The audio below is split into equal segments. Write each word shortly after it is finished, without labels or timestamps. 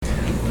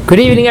Good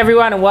evening,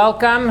 everyone, and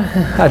welcome.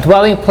 A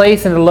Dwelling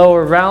Place in the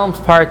Lower Realms,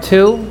 Part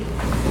 2.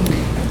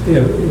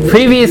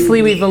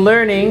 Previously, we've been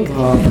learning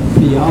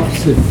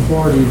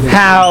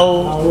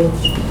how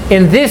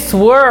in this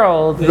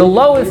world, the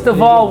lowest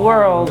of all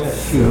worlds,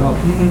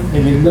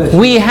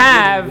 we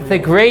have the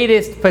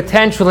greatest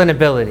potential and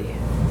ability.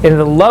 In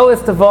the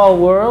lowest of all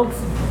worlds,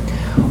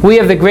 we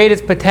have the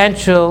greatest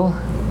potential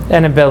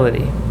and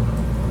ability.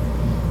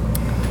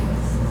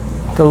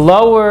 The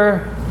lower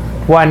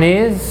one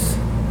is,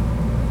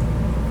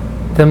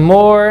 the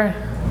more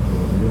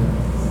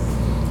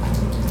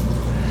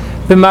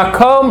the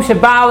makom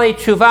shebale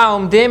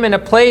tshuva umdim, in a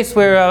place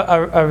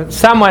where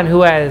someone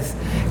who has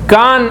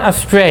gone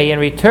astray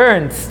and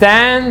returned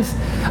stands.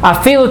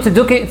 Afilu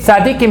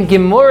tzadikim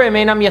gimurim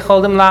einam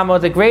yecholim lamo,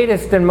 the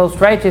greatest and most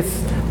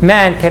righteous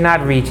man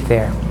cannot reach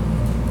there.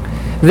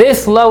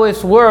 This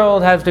lowest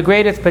world has the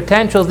greatest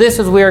potential. This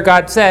is where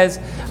God says,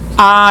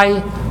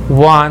 I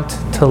want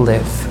to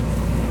live.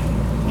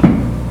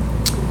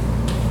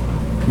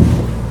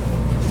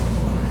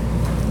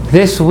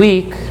 This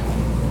week,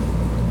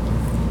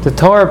 the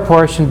Torah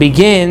portion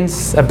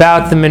begins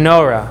about the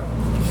menorah.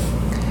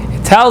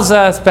 It tells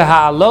us,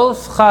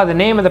 Beha'aloscha, the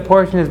name of the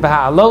portion is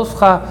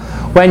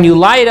Beha'aloscha, when you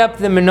light up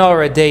the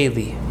menorah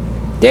daily.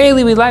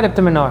 Daily we light up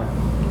the menorah.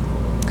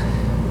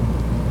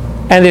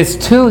 And there's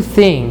two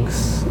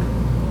things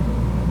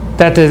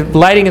that the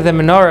lighting of the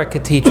menorah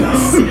could teach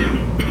us.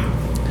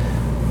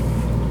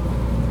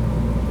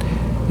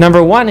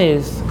 Number one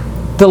is,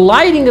 the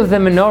lighting of the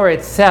menorah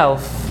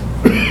itself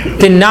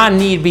did not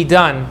need to be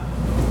done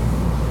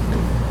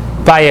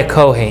by a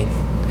Kohen.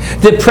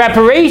 The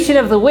preparation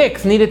of the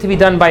wicks needed to be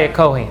done by a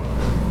Kohen.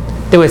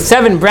 There were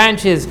 7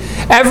 branches.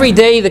 Every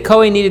day the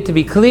Kohen needed to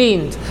be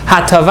cleaned.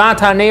 Hatavat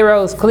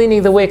haneros,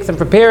 cleaning the wicks and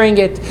preparing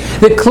it.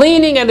 The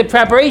cleaning and the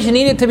preparation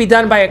needed to be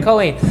done by a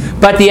Kohen.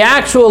 But the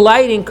actual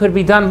lighting could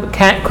be done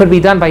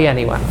by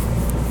anyone.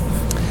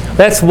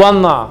 That's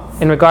one law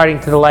in regarding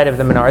to the light of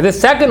the menorah. The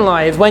second law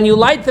is, when you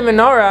light the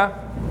menorah,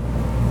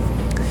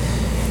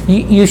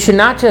 you should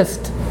not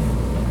just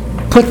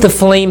put the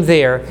flame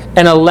there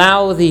and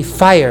allow the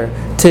fire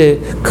to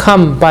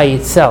come by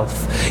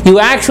itself. You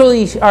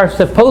actually are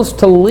supposed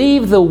to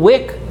leave the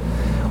wick,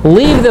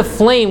 leave the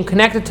flame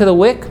connected to the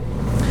wick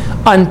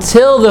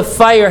until the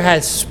fire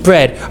has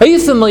spread. Are you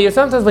familiar?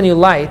 Sometimes when you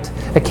light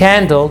a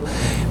candle,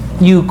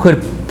 you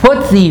could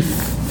put the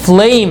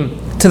flame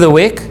to the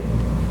wick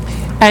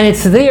and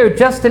it's there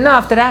just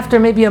enough that after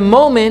maybe a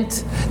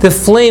moment, the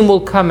flame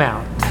will come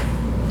out.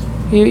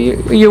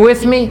 You're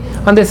with me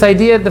on this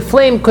idea? The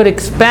flame could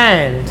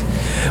expand.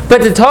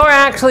 But the Torah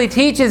actually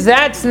teaches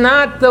that's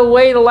not the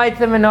way to light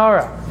the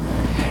menorah.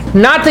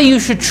 Not that you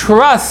should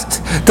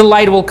trust the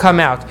light will come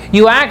out.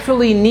 You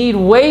actually need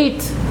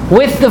wait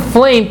with the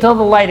flame till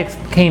the light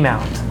came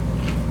out.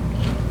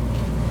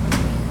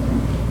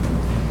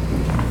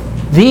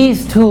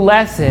 These two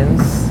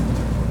lessons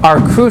are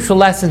crucial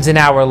lessons in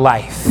our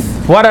life.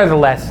 What are the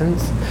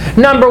lessons?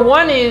 Number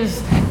one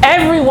is,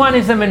 everyone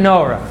is a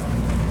menorah.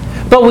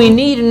 But we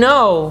need to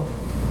know,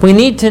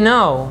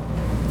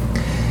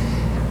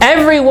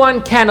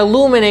 everyone can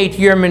illuminate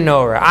your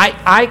menorah.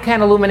 I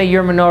can illuminate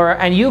your menorah,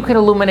 and you can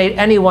illuminate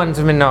anyone's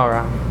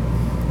menorah.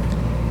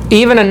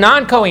 Even a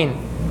non-Kohen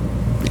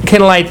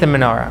can light the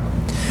menorah.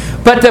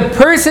 But the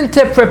person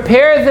to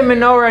prepare the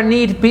menorah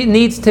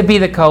needs to be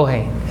the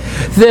Kohen.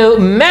 The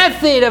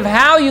method of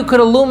how you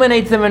could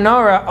illuminate the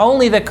menorah,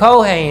 only the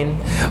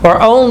Kohen,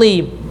 or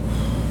only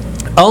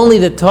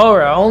the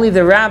Torah, only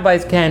the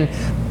rabbis can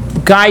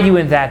guide you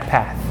in that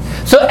path.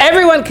 So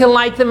everyone can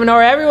light the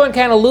menorah, everyone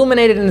can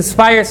illuminate it and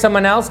inspire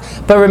someone else,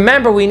 but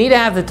remember, we need to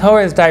have the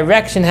Torah's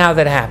direction how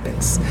that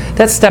happens.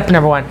 That's step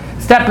number one.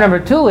 Step number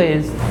two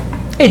is,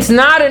 it's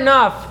not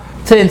enough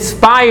to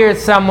inspire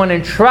someone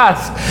and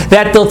trust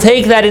that they'll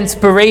take that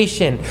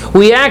inspiration.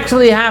 We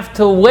actually have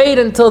to wait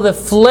until the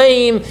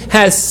flame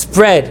has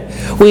spread.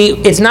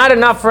 It's not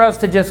enough for us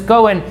to just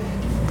go and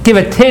give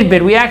a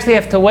tidbit. We actually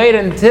have to wait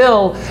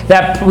until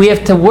that. We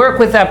have to work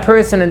with that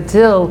person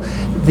until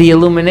the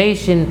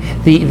illumination,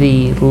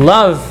 the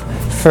love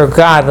for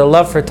God, the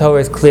love for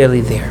Torah is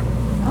clearly there.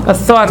 A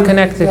thought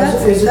connected.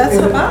 That's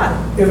not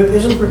bad. If it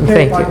isn't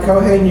prepared by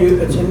Kohen,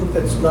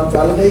 it's not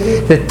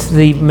validated?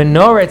 The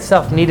menorah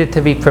itself needed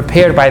to be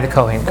prepared by the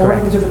Kohen,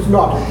 correct? Or if it's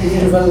not,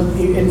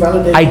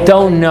 invalidate. I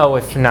don't know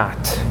if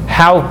not.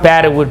 How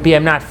bad it would be,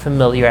 I'm not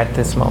familiar at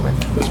this moment.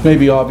 This may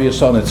be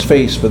obvious on its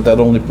face, but that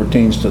only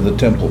pertains to the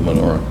temple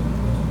menorah.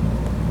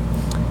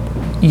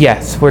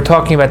 Yes, we're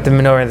talking about the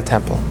menorah in the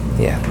temple.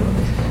 Yeah.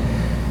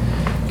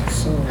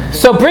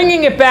 So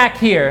bringing it back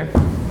here,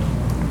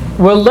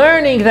 we're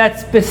learning that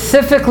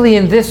specifically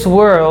in this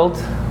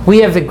world, we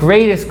have the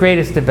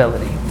greatest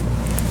ability.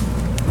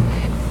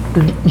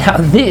 Now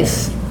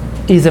this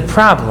is a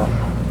problem.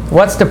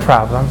 What's the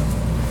problem?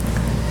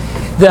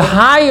 The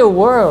higher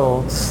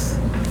worlds,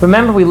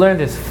 remember we learned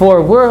there's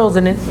 4 worlds,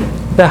 and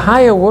the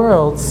higher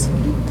worlds,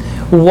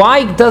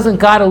 why doesn't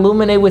God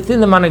illuminate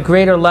within them on a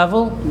greater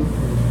level?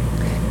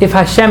 If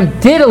Hashem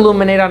did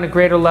illuminate on a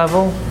greater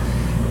level,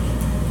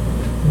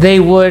 they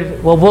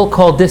would, what we'll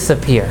call,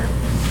 disappear.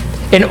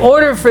 In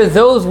order for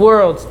those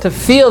worlds to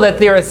feel that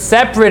they are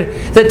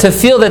separate, to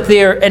feel that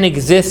they are in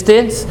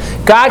existence,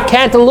 God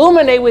can't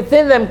illuminate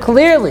within them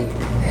clearly.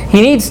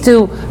 He needs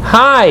to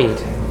hide.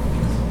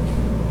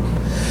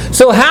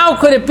 So how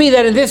could it be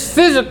that in this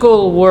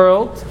physical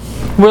world,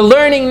 we're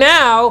learning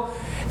now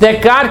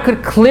that God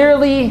could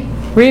clearly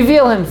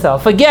reveal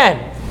himself?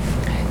 Again,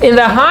 in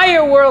the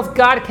higher worlds,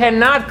 God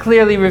cannot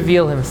clearly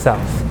reveal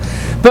himself.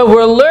 But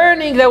we're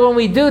learning that when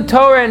we do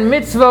Torah and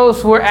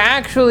mitzvos, we're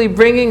actually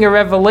bringing a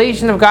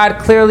revelation of God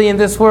clearly in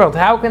this world.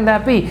 How can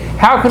that be?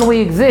 How can we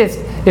exist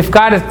if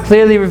God is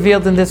clearly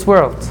revealed in this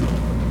world?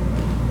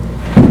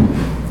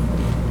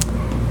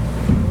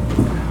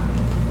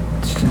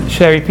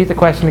 Should I repeat the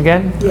question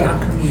again? Yeah,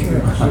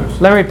 sure.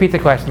 Let me repeat the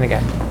question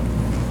again.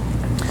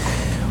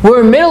 We're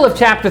in the middle of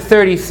chapter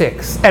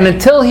 36, and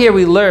until here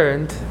we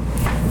learned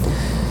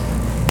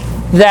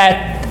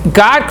that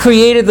God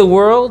created the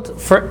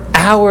world for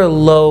our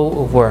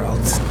low world.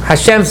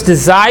 Hashem's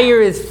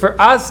desire is for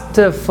us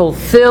to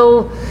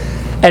fulfill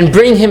and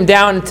bring him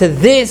down to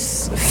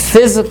this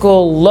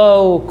physical,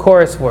 low,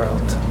 coarse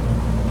world.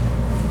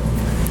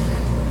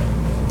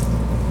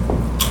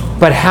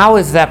 But how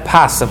is that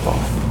possible?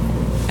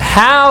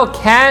 How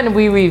can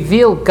we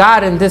reveal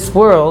God in this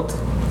world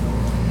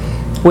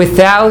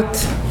without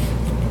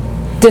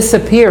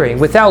disappearing,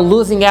 without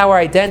losing our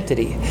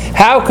identity?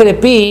 How could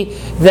it be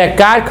that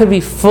God could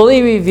be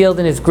fully revealed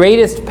in his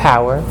greatest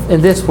power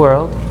in this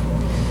world,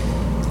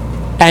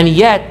 and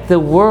yet the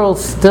world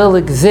still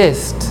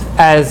exists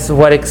as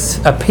what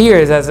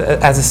appears as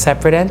a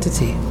separate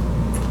entity?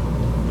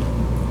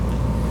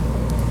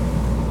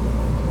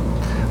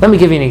 Let me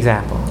give you an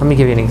example.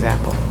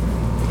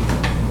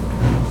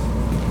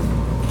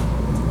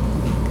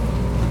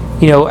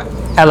 You know,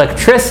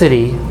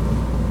 electricity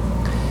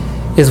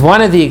is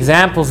one of the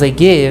examples they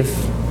give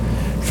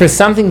for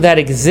something that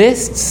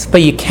exists,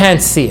 but you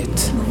can't see it.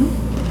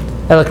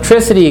 Mm-hmm.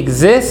 Electricity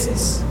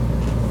exists,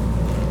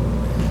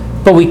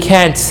 but we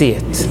can't see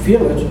it. You can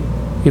feel it.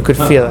 You could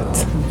feel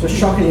it. It's a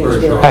shocking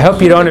experience. I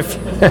hope you don't...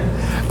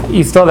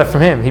 You stole that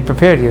from him. He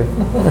prepared you.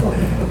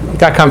 You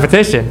got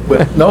competition.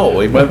 But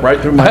no, it went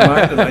right through my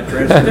mind and I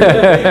transferred it.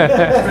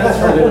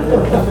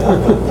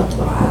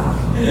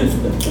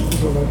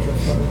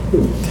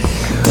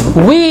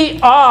 We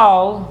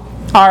all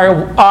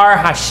are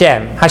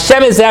Hashem.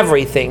 Hashem is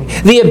everything.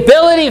 The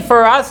ability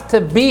for us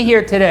to be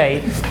here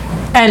today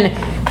and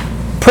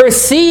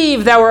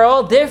perceive that we're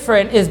all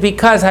different is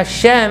because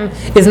Hashem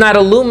is not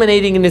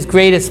illuminating in his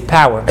greatest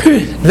power.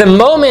 The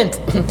moment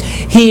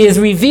he is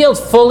revealed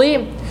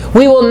fully,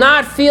 we will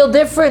not feel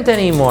different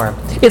anymore.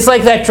 It's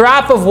like that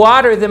drop of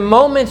water. The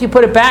moment you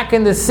put it back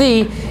in the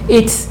sea,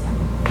 it's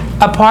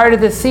a part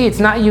of the sea. It's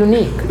not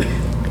unique.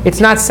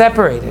 It's not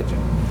separated.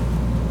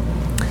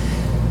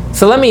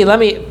 So let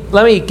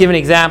me give an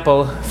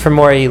example for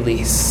Maury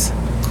Elise.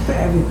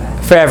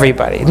 For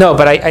everybody. No,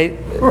 but I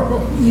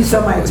you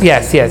saw my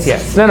experience.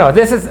 Yes. No.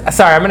 This is...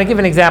 Sorry, I'm going to give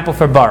an example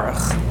for Baruch.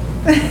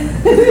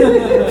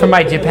 For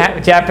my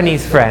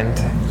Japanese friend.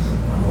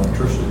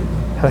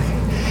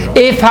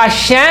 If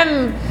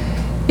Hashem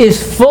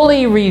is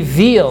fully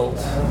revealed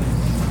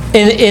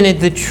in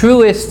the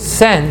truest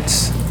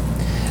sense,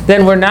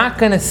 then we're not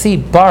going to see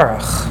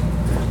Baruch.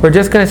 We're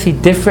just going to see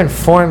different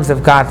forms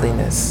of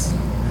godliness.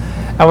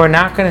 And we're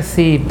not going to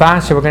see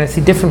Basha, we're going to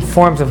see different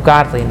forms of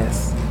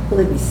godliness. Will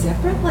they be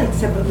separate? Like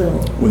separate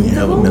little... When you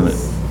have a minute.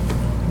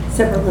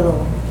 Separate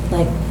little,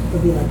 like,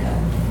 would be like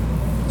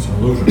It's an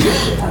illusion.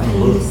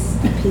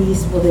 a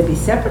piece. Will they be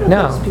separate or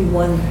No. will it just be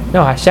one?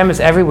 No, Hashem is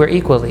everywhere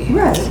equally.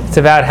 Right. It's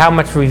about how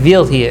much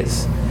revealed he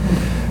is.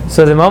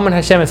 So the moment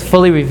Hashem is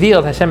fully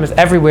revealed, Hashem is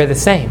everywhere the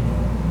same.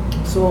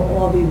 So we'll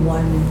all be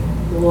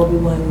one. We'll all be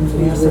one He's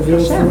mass of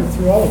revealed Hashem.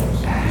 through all of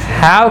us.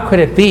 How could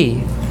it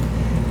be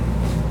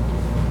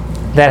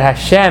that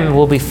Hashem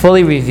will be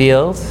fully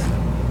revealed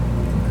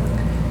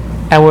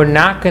and we're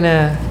not going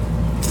to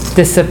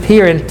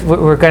disappear and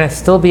we're going to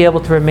still be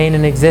able to remain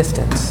in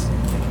existence?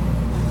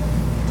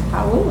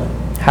 How will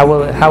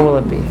it? How will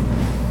it be?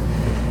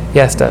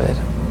 Yes, David.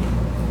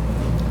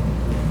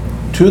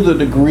 To the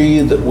degree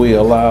that we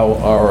allow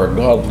our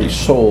godly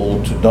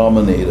soul to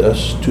dominate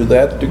us, to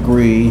that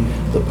degree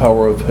the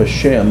power of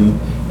Hashem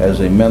as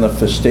a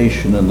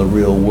manifestation in the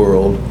real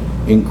world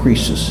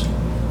increases.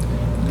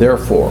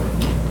 Therefore,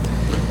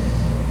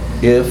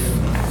 if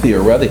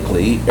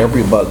theoretically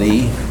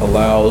everybody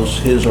allows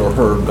his or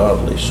her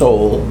godly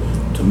soul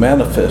to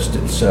manifest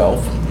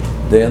itself,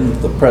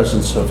 then the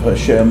presence of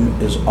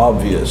Hashem is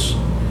obvious,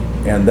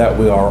 and that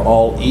we are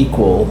all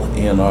equal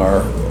in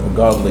our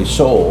godly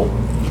soul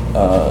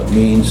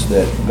means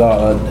that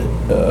God,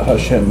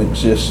 Hashem,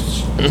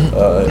 exists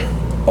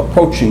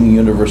approaching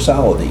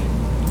universality.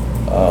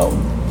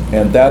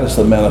 And that is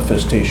the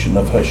manifestation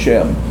of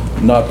Hashem,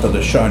 not that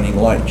a shining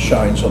light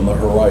shines on the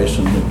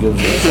horizon that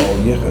gives us all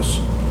yichus.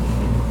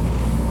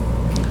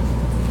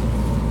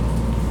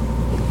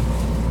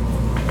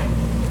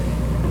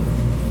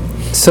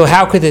 So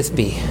how could this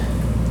be?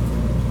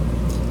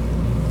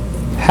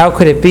 How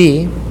could it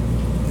be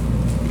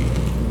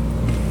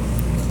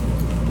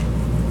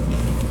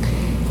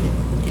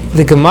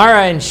The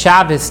Gemara in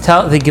Shabbos,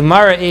 the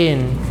Gemara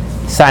in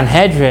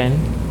Sanhedrin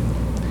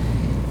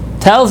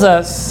tells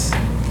us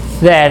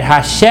that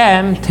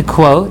Hashem, to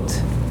quote,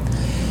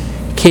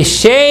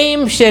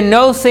 Kishem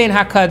shenosein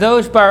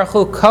hakadosh baruch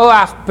hu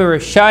koach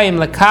b'rishayim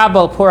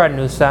lekabel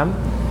puranusam,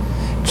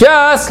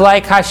 just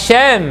like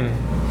Hashem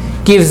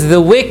gives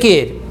the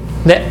wicked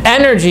the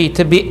energy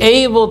to be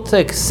able to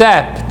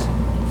accept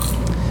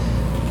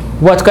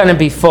what's going to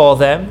befall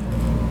them.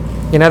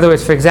 In other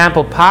words, for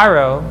example,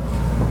 Paro,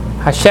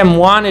 Hashem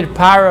wanted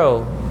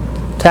Paro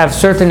to have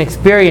certain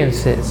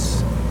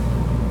experiences.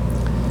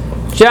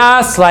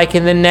 Just like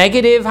in the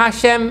negative,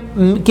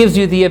 Hashem gives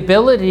you the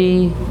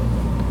ability.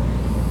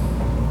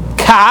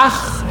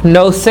 Kach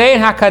nosein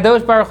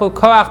hakadosh baruch hu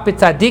koach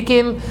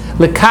b'tzadikim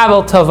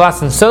lekabel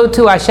tovas, and so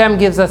too Hashem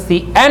gives us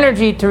the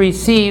energy to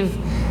receive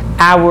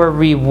our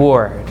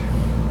reward.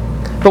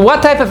 But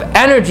what type of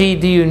energy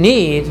do you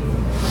need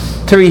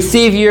to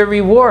receive your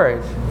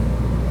reward?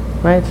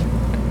 Right?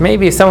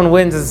 Maybe if someone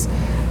wins his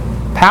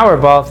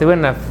Powerball, if they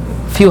win a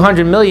few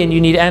 $100 million,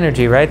 you need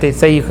energy, right? They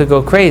say you could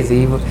go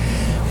crazy.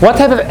 What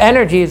type of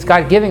energy is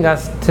God giving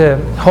us to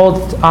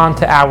hold on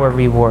to our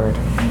reward?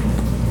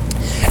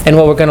 And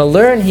what we're going to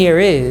learn here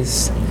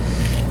is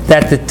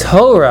that the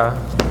Torah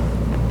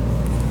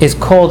is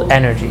called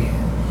energy.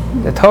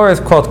 The Torah is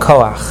called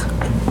koach.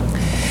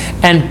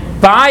 And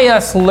by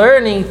us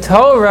learning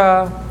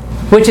Torah,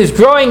 which is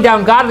drawing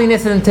down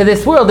godliness into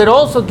this world, it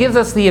also gives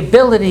us the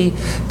ability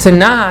to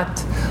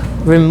not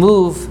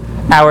remove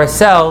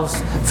ourselves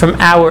from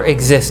our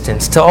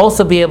existence, to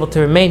also be able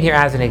to remain here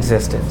as an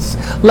existence.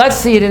 Let's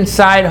see it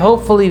inside.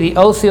 Hopefully the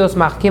osios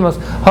machkimos,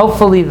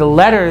 hopefully the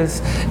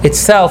letters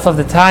itself of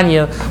the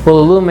Tanya will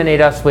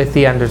illuminate us with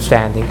the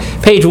understanding.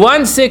 Page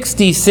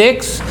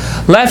 166,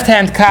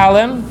 left-hand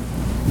column,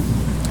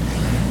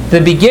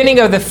 the beginning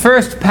of the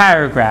first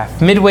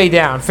paragraph, midway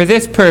down, for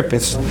this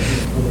purpose.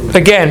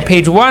 Again,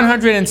 page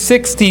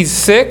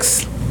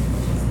 166,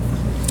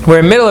 we're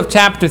in the middle of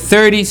chapter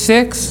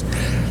 36,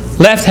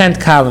 left-hand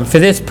column, for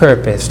this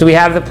purpose. Do we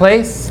have the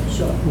place?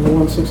 Sure.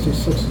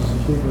 166 is a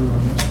Hebrew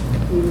one.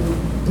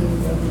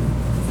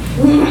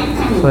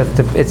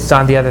 So it's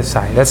on the other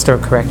side. That's the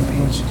correct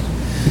page.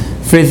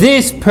 For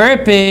this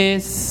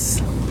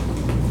purpose,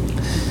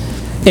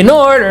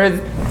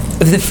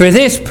 for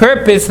this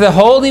purpose, the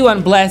Holy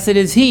One, blessed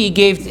is He,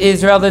 gave to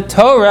Israel the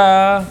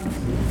Torah,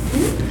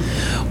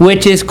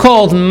 which is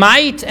called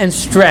might and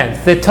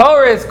strength. The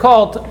Torah is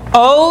called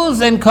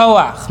Oz and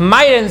Koach,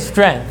 might and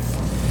strength.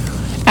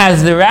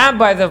 As the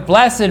rabbis of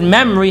blessed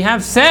memory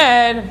have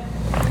said,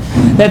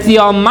 that the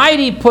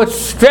Almighty puts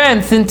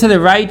strength into the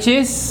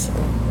righteous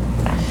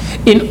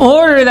in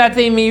order that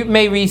they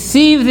may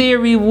receive their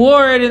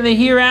reward in the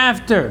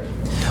hereafter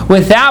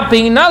without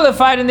being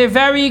nullified in their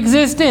very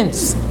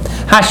existence.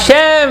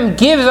 Hashem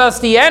gives us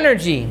the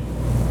energy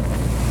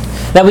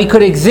that we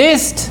could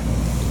exist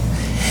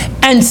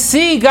and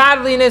see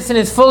godliness in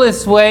its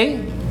fullest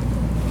way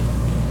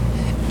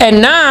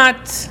and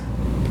not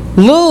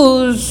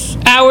lose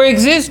our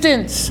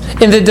existence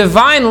in the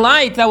divine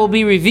light that will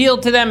be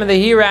revealed to them in the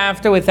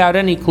hereafter without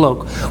any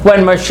cloak.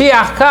 When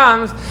Mashiach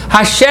comes,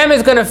 Hashem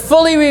is going to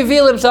fully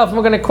reveal Himself. And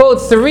we're going to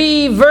quote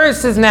 3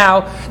 verses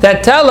now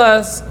that tell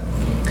us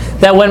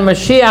that when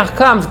Mashiach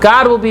comes,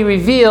 God will be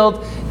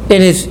revealed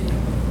in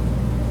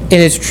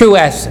His true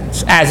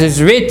essence. As is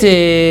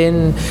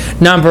written,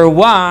 number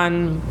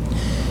 1,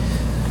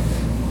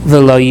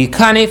 V'lo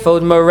yikanef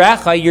od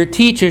morecha, your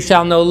teacher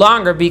shall no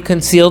longer be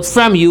concealed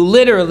from you.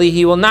 Literally,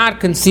 he will not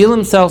conceal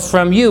himself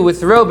from you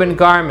with robe and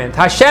garment.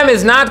 Hashem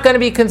is not going to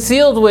be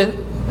concealed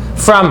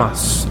from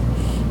us.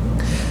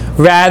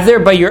 Rather,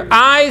 but your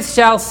eyes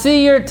shall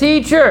see your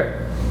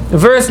teacher.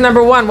 Verse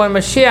number 1, when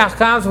Mashiach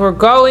comes, we're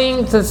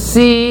going to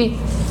see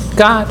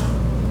God.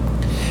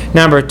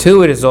 Number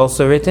 2, it is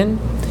also written,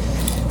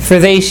 for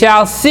they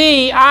shall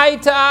see eye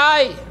to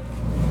eye.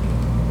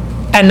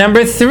 And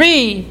number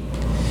 3,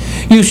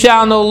 you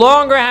shall no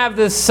longer have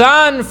the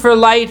sun for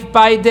light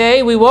by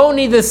day. We won't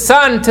need the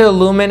sun to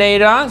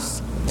illuminate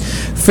us.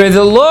 For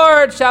the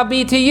Lord shall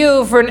be to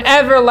you for an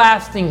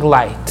everlasting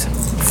light.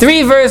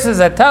 3 verses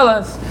that tell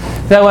us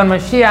that when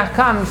Mashiach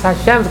comes,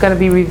 Hashem is going to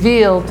be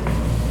revealed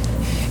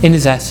in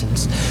His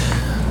essence.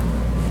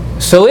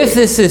 So if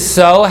this is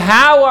so,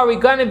 how are we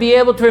going to be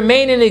able to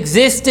remain in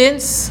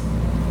existence?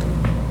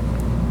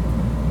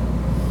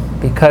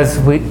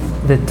 Because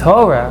the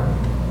Torah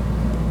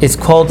is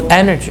called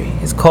energy,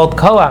 it's called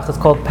koach, it's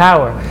called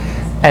power.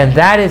 And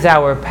that is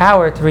our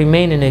power to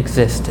remain in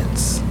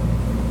existence.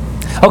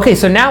 Okay,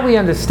 so now we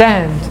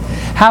understand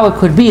how it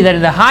could be that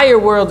in the higher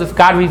world, if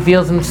God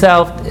reveals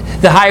Himself,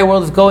 the higher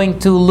world is going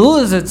to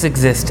lose its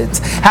existence.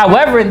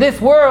 However, in this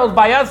world,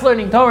 by us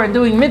learning Torah and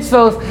doing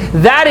mitzvot,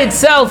 that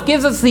itself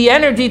gives us the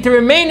energy to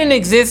remain in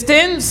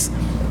existence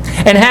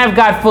and have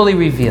God fully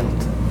revealed.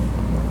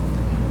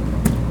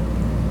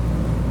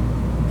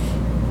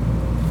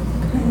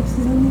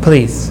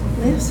 Please.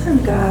 Last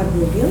time God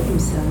revealed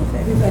Himself,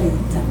 everybody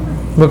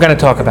died. We're going to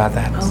talk about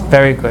that.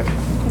 Very good.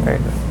 Very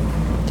good.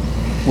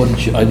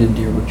 I didn't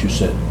hear what you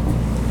said.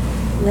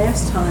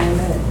 Last time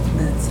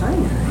at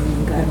Sinai,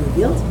 when God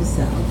revealed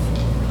himself,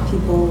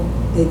 people,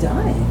 they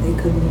died. They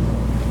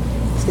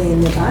couldn't stay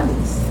in their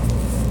bodies.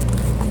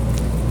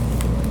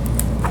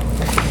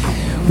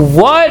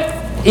 What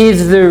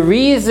is the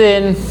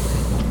reason?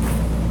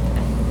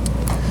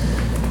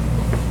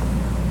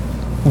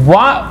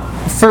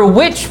 For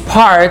which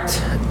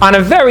part, on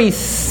a very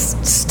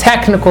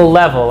technical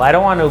level, I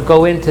don't want to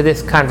go into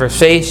this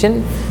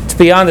conversation, it's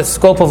beyond the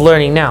scope of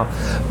learning now,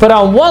 but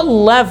on what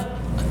level,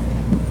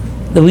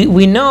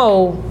 we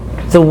know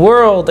the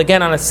world,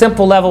 again on a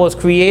simple level, was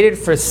created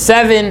for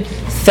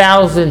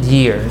 7,000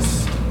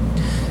 years.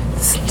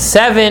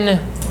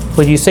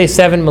 Would you say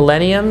 7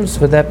 millenniums?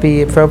 Would that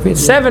be appropriate?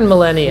 7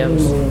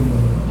 millenniums.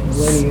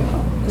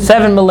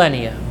 7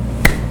 millennia.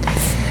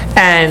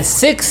 And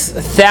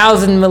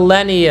 6,000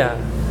 millennia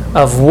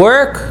of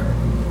work,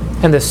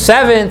 and the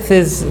 7th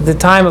is the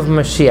time of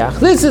Mashiach.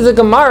 This is a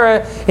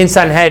Gemara in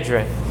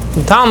Sanhedrin,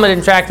 in Talmud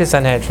and Tractate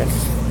Sanhedrin.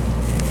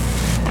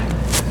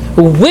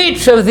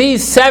 Which of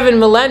these 7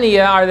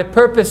 millennia are the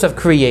purpose of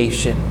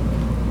creation?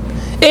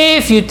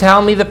 If you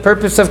tell me the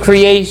purpose of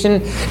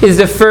creation is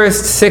the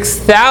first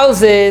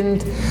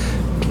 6,000,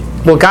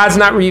 well, God's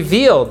not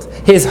revealed.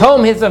 His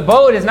home, his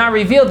abode is not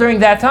revealed during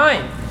that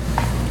time.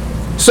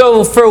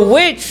 So for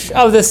which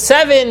of the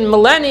 7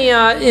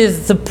 millennia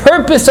is the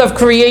purpose of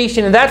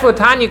creation? And that's what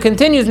Tanya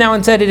continues now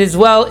and said, it is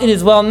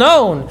well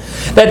known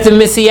that the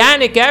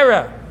Messianic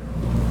era,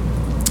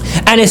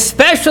 and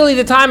especially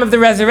the time of the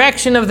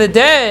resurrection of the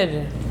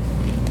dead,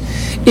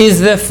 is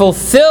the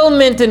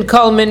fulfillment and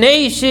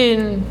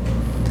culmination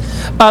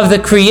of the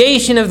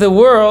creation of the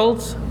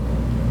world,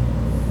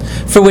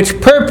 for which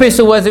purpose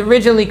it was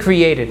originally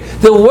created.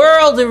 The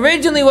world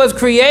originally was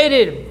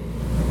created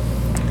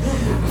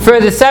for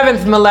the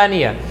 7th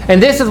millennia.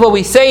 And this is what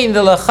we say in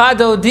the Lecha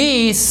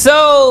Dodi,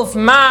 Sof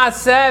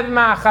Ma'aseh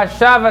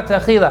Ma'achashava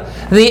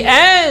Techila. The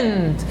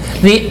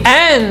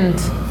end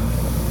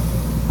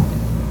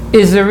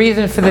is the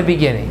reason for the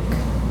beginning.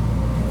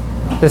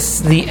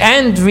 The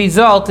end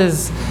result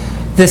is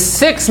the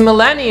 6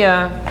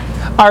 millennia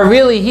are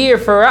really here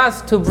for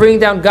us to bring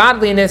down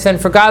godliness and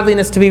for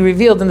godliness to be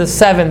revealed in the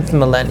 7th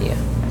millennia.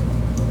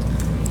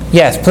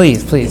 Yes,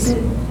 please.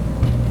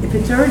 If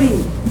it's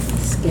already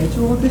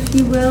scheduled, if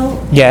you will,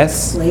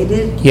 Yes.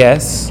 slated,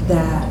 Yes.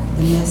 that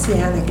the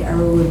Messianic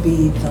era would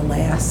be the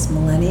last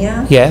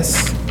millennia,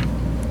 Yes.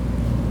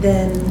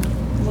 then,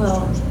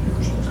 well,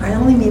 I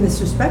only mean this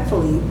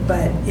respectfully,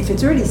 but if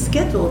it's already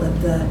scheduled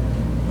that the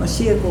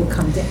Mashiach will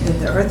come down, that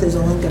the earth is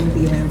only going to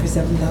be around for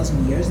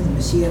 7,000 years, and the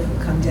Mashiach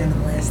will come down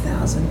in the last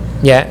 1,000,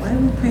 Yeah. why are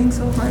we praying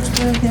so hard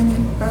for him to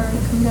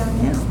come down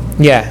now?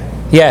 Yeah.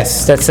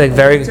 Yes. That's a It's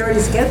very. already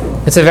scheduled.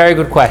 It's a very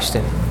good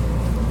question.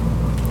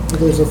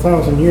 There's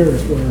 1,000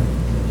 years where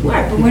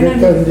Right, but we're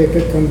not, it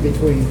could come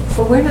between.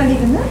 but we're not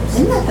even in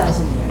that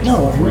 1,000 years.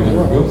 No,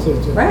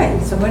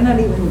 Right, so we're not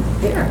even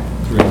there.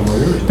 300 more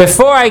years.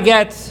 Before I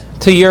get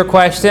to your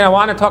question, I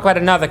want to talk about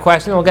another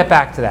question. We'll get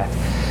back to that.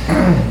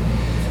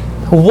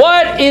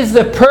 What is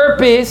the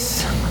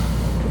purpose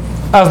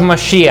of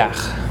Mashiach?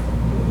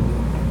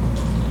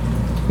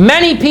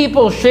 Many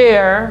people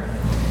share,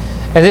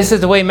 and this is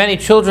the way many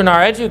children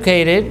are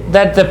educated,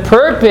 that the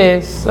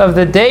purpose of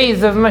the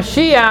days of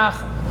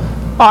Mashiach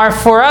are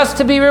for us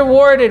to be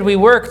rewarded. We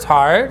worked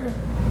hard.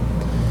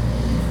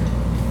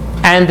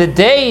 And the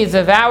days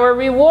of our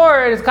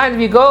reward is kind of,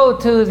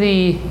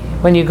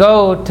 when you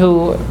go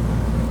to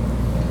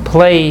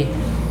play,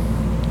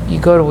 you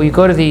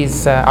go to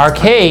these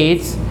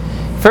arcades.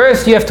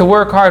 First, you have to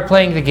work hard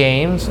playing the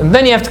games, and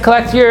then you have to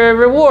collect your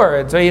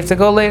rewards, or you have to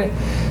go later.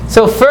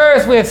 So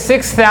first, we have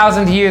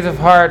 6,000 years of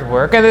hard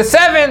work, and the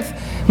 7th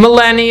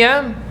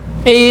millennia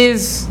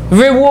is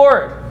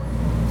reward.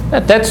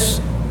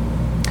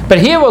 But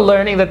here we're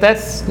learning that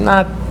that's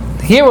not.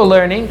 Here we're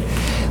learning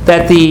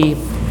that the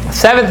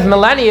 7th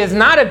millennia is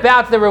not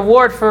about the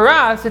reward for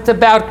us. It's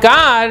about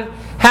God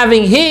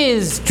having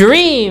His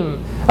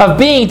dream of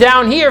being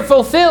down here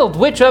fulfilled.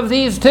 Which of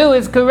these two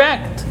is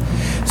correct?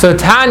 So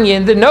Tanya,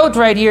 in the note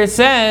right here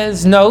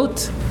says,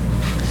 note,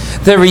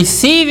 the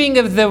receiving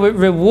of the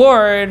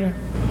reward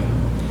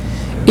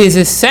is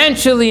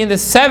essentially in the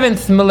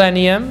 7th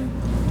millennium,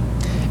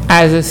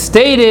 as is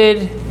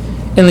stated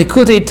in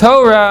Likutei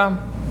Torah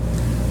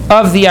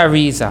of the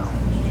Arizal.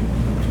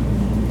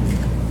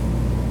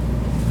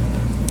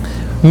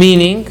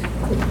 Meaning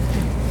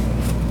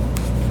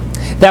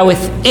that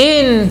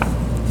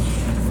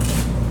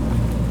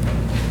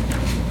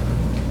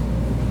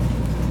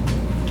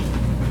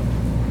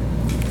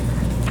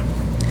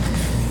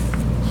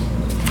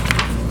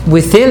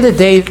within the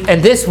day,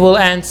 and this will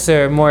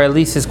answer more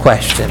Elise's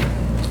question.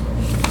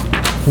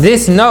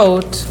 This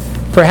note,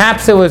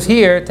 perhaps it was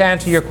here to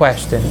answer your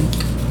question.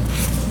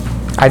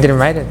 I didn't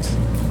write it.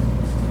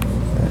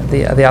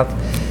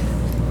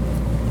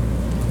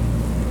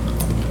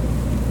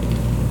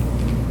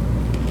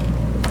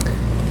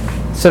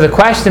 So the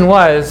question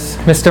was,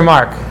 Mr.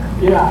 Mark.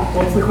 Yeah,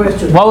 what's the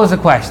question? What was the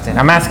question?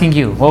 I'm asking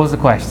you. What was the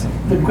question?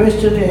 The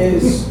question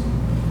is,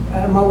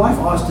 My wife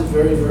asked it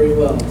very, very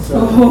well. So.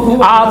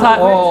 I'll talk.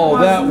 Oh,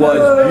 that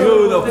was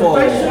beautiful.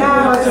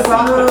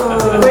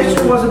 The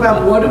question was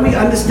about what do we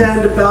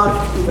understand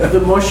about the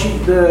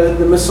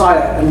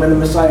Messiah, and when the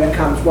Messiah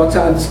comes, what's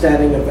our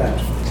understanding of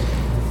that?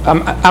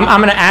 I'm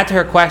going to add to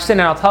her question,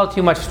 and I'll tell it to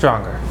you much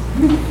stronger.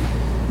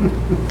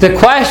 The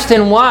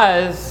question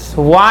was,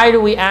 why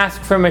do we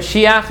ask for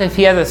Mashiach if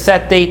he has a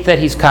set date that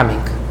he's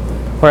coming?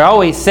 We're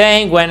always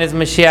saying, when is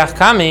Mashiach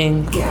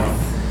coming?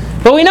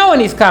 Yes. But we know when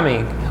he's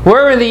coming.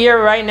 We're in the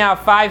year right now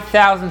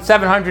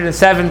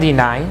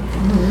 5,779.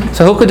 Mm-hmm.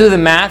 So who could do the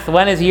math?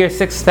 When is year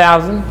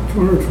 6,000?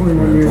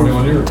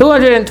 221 years.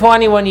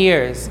 221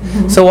 years.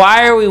 Mm-hmm. So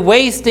why are we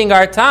wasting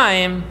our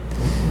time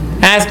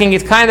asking?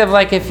 It's kind of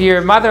like if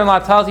your mother-in-law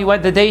tells you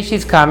what the day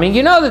she's coming,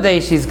 you know the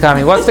day she's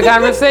coming. What's the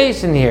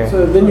conversation here?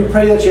 So then you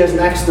pray that she has an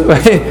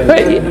accident.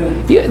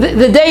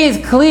 The day is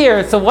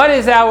clear. So what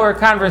is our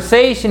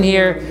conversation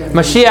here?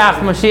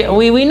 Mashiach.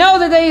 We know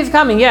the day is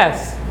coming,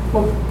 yes.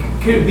 Well,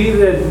 could it be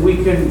that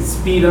we can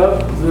speed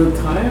up the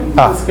time,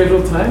 the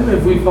scheduled time,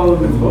 if we follow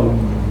the book?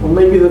 Or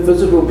maybe the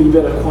visit will be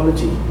better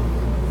quality.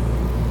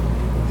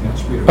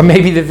 Or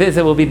maybe the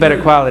visit will be better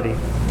quality.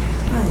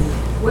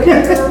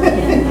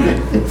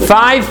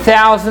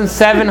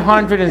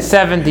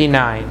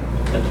 5,779.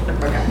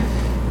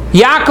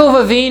 Yaakov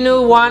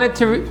Avinu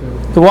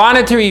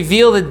wanted to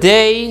reveal the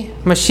day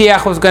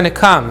Mashiach was going to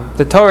come.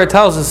 The Torah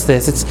tells us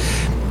this. It's a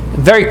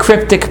very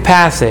cryptic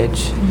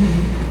passage.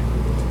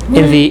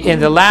 In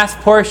the last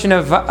portion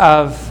of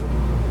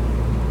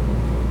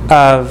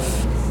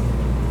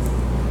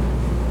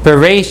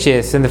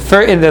Bereshis, in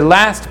the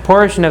last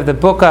portion of the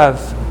book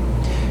of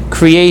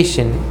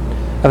creation,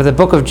 of the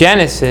book of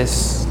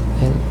Genesis,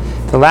 and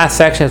the last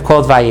section is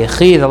called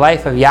Vayechi, the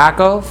life of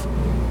Yaakov.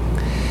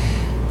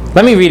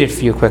 Let me read it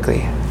for you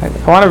quickly. I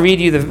want to read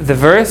you the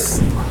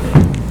verse.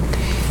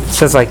 It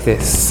says like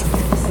this.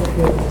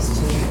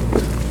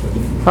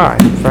 All right.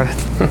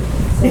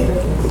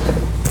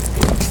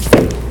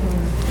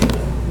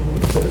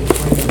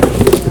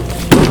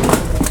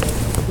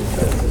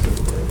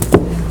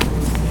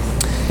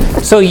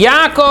 So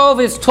Yaakov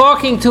is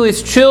talking to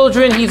his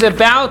children. He's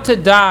about to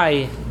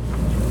die.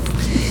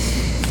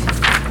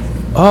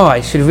 Oh, I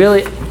should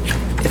really,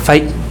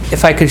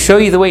 if I could show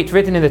you the way it's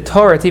written in the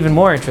Torah, it's even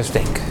more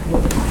interesting.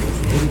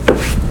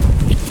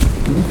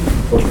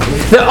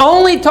 The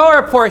only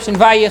Torah portion,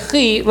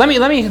 Vayechi. Let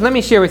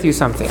me share with you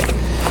something.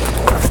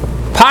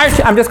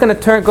 I'm just going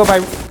to go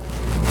by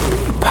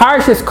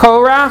Parshas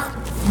Korach.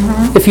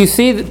 Mm-hmm. If you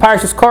see,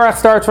 Parshas Korach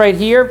starts right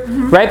here.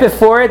 Mm-hmm. Right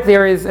before it,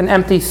 there is an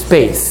empty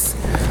space.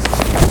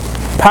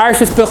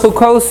 Parshas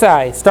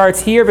Bechukosai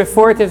starts here.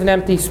 Before it, there's an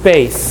empty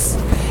space.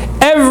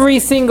 Every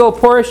single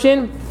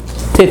portion,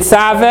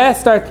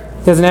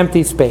 Tetzaveh, there's an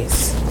empty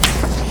space.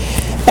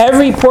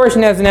 Every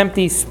portion has an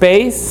empty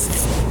space.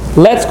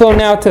 Let's go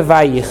now to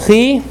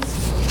Vayechi.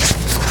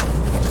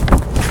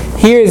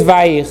 Here is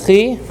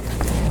Vayechi,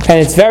 and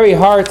it's very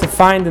hard to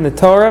find in the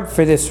Torah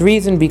for this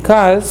reason,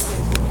 because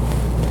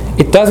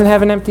it doesn't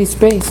have an empty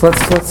space.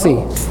 Let's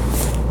see.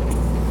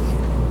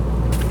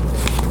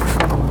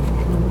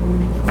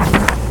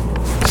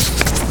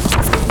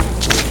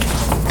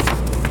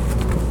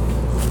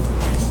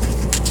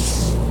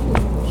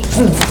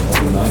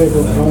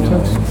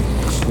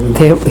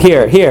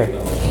 Here.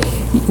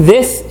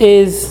 This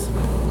is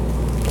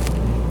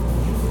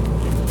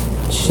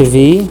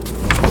Shvi.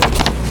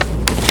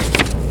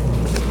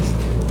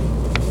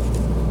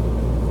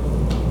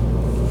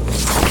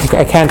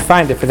 I can't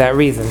find it for that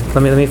reason.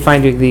 Let me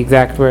find you the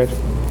exact word.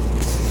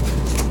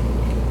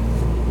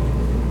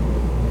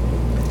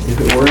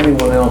 If it were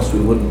anyone else,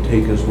 we wouldn't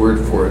take his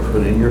word for it,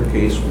 but in your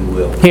case, we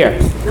will. Here.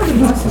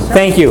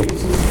 Thank you.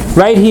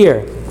 Right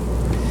here.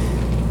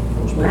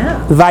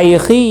 Wow.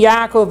 Vayechi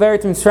Yaakov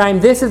Eretz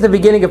Mitzrayim. This is the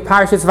beginning of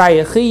Parshas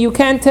Vayechi. You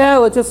can't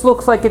tell. It just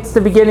looks like it's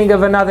the beginning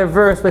of another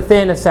verse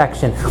within a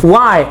section.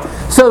 Why?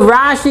 So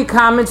Rashi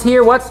comments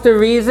here. What's the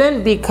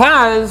reason?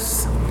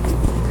 Because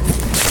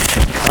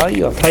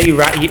I'll tell you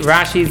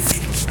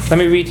Rashi's. Let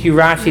me read to you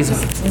Rashi's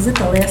Is it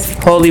the last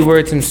holy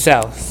words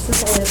himself. Is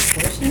it the last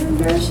portion of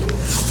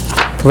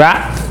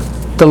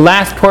Rashi? The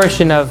last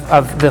portion of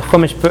the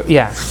Chumash.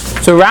 Yeah.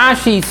 So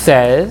Rashi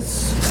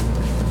says.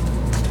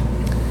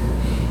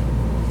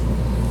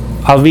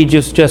 I'll read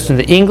just in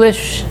the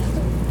English.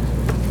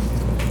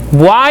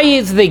 Why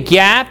is the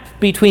gap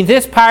between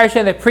this parsha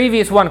and the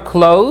previous one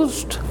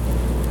closed?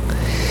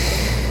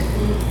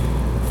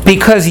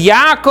 Because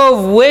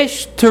Yaakov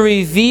wished to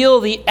reveal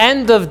the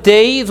end of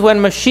days when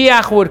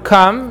Mashiach would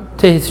come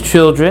to his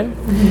children,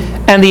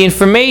 and the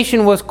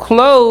information was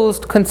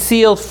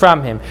concealed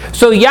from him.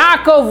 So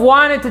Yaakov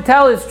wanted to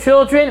tell his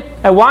children,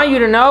 I want you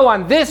to know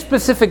on this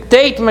specific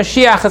date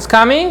Mashiach is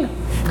coming.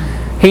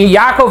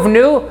 Yaakov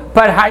knew,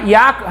 but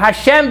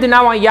Hashem did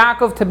not want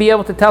Yaakov to be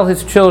able to tell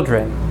his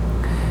children.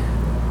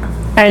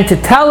 And to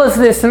tell us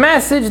this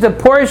message, the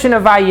portion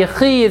of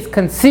Vayechi is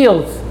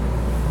concealed.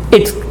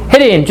 It's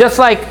hidden, just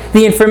like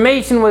the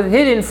information was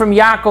hidden from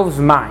Yaakov's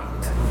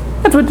mind.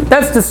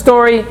 That's the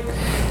story.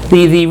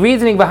 The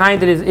reasoning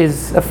behind it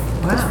is a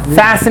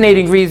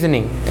fascinating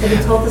reasoning. But he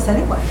told us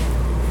anyway.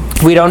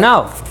 We don't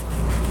know.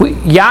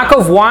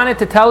 Yaakov wanted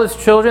to tell his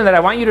children that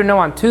I want you to know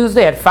on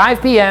Tuesday at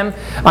 5 p.m.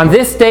 on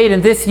this date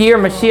and this year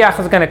Mashiach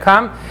is going to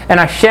come, and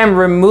Hashem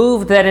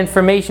removed that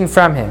information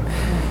from him.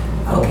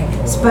 Okay,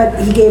 but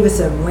he gave us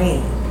a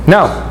range.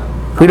 No,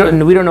 we don't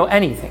know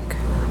anything.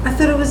 I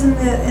thought it was in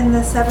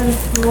the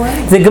seventh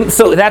millennium.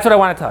 So that's what I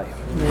want to tell you.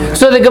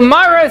 So the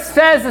Gemara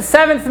says the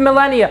seventh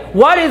millennia.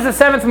 What is the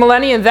seventh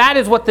millennia? And that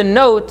is what the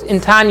note in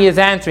Tanya is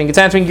answering. It's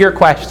answering your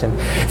question.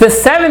 The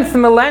seventh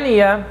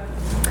millennia,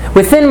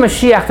 within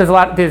Mashiach,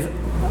 there's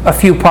a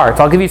few parts.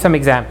 I'll give you some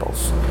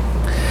examples.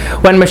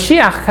 When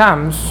Mashiach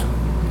comes,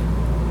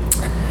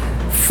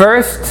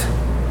 first,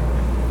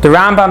 the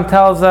Rambam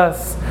tells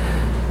us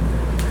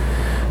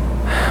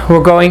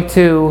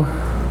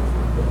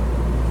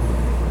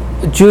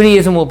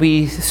Judaism will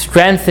be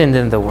strengthened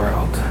in the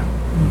world.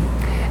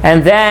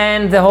 And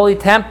then the Holy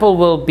Temple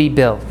will be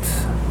built.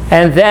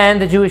 And then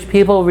the Jewish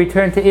people will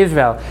return to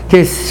Israel.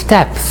 There's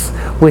steps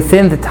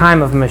within the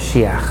time of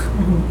Mashiach.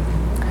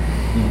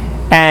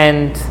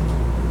 And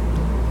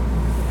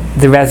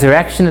the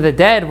resurrection of the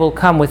dead will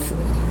come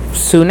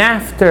soon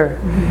after.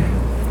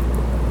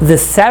 The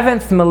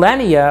seventh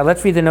millennia,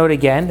 let's read the note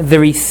again. The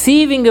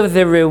receiving of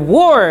the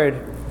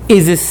reward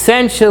is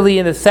essentially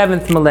in the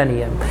seventh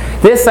millennium.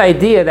 This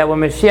idea that when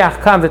Mashiach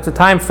comes, it's a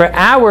time for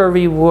our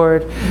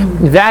reward,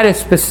 that is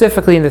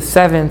specifically in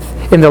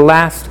the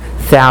last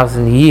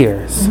 1,000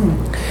 years.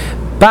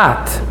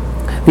 But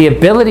the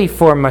ability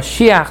for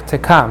Mashiach to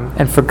come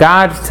and for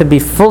God to be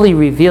fully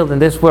revealed in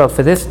this world,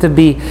 for us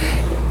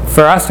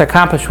to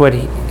accomplish what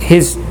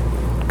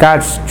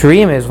God's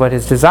dream is, what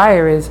His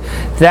desire is,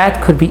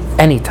 that could be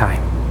any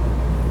time.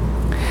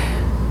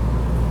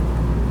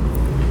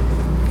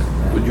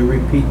 Would you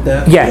repeat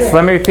that? Yes,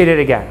 let me repeat it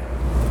again.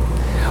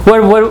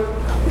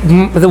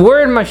 The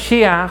word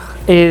Mashiach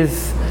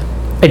is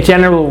a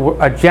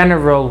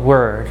general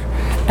word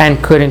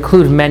and could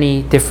include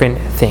many different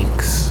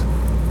things.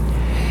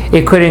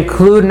 It could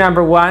include,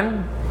 number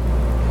one,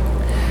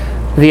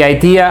 the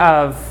idea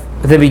of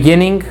the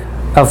beginning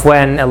of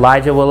when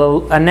Elijah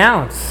will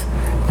announce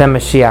that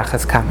Mashiach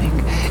is coming.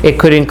 It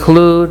could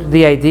include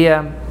the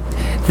idea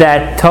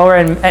that Torah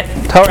and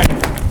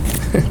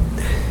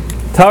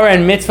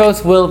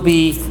mitzvos will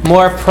be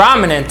more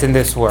prominent in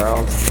this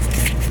world.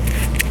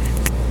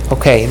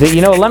 Okay,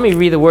 let me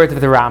read the words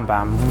of the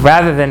Rambam.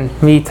 Rather than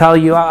me tell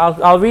you,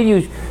 I'll read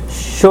you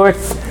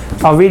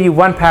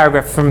one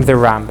paragraph from the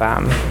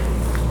Rambam.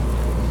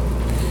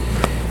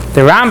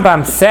 The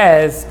Rambam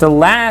says,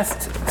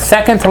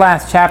 second to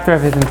last chapter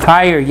of his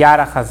entire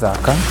Yad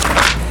HaChazaka,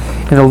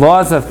 in the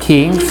Laws of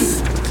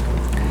Kings,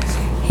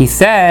 he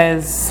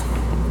says,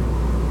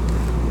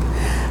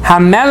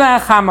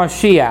 HaMelech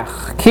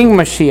HaMashiach, King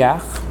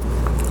Mashiach,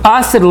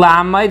 Asid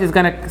La'amid, is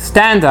going to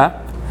stand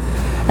up,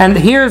 and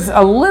here's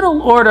a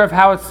little order of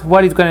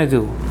what he's going to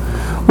do.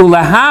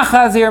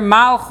 Ulahachazir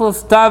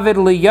Malchus David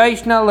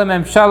Liyoshna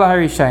Lememshala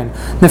Harishain.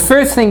 The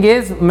first thing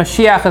is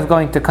Mashiach is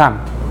going to come.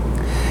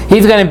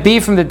 He's going to be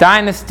from the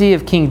dynasty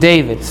of King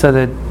David, so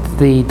the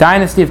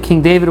dynasty of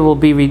King David will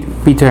be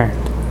returned.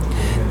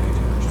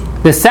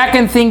 The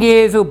second thing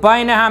is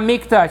Ubayna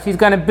HaMikdash. He's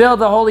going to build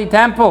the Holy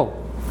Temple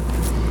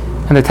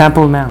and the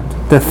Temple Mount.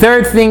 The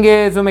third thing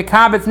is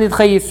Umekabetz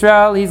Nidchei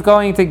Yisrael. He's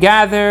going to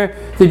gather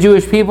the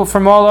Jewish people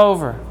from all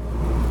over.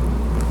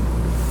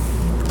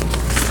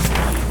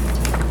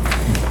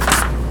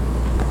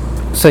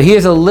 So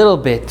here's a little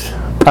bit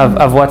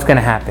of what's going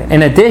to happen.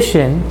 In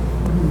addition,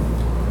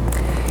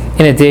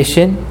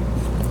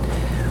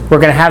 we're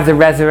going to have the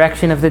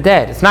resurrection of the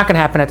dead. It's not going to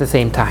happen at the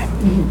same time.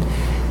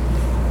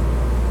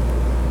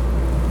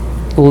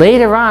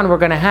 Later on, we're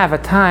going to have a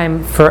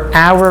time for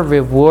our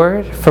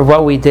reward for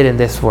what we did in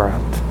this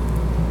world.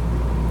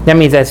 That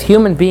means as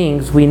human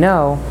beings, we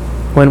know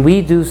when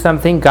we do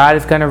something, God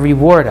is going to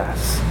reward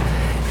us.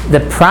 The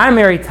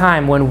primary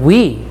time when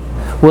we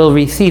will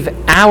receive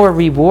our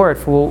reward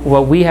for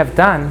what we have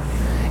done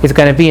is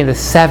going to be in the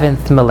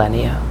seventh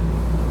millennia.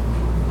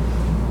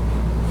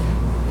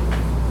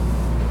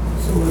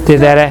 Did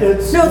that? No,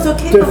 it's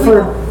okay.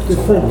 Deferred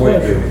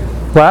pleasure.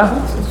 What?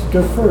 It's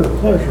deferred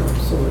pleasure,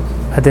 so it's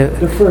The,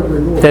 deferred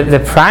reward. the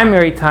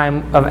primary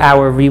time of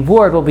our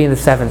reward will be in the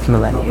seventh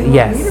millennia.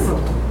 Yes.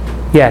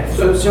 Yes.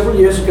 So several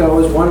years ago, I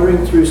was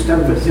wandering through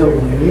Stamford Hill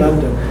in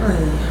London.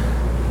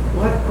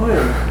 What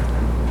oil?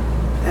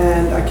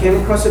 And I came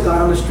across a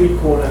guy on the street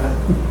corner,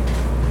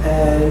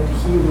 and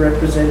he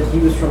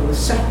was from the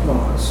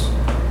Satmars,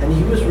 and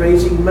he was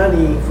raising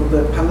money for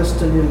the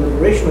Palestinian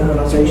Liberation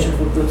Organization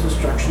for the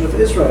destruction of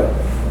Israel.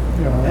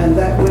 And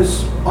that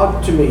was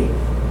odd to me.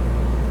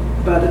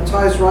 But it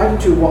ties right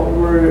into what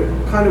we're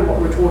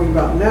talking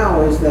about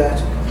now, is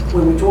that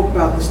when we talk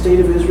about the state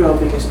of Israel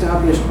being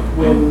established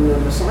when the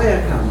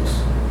Messiah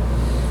comes,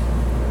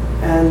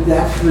 and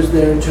that was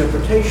their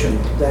interpretation,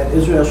 that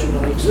Israel should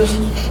not exist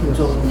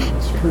until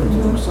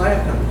the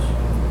Messiah comes.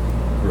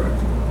 Correct.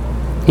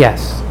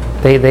 Yes.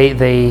 They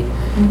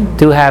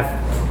do have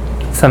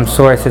some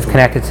sources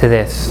connected to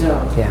this.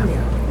 Yeah.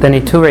 The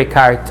Niturei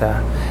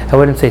Karta. I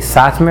wouldn't say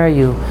Satmar.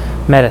 You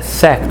met a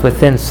sect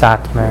within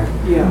Satmar,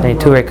 Yeah. the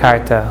Niturei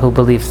Karta, who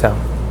believe so.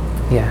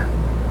 Yeah.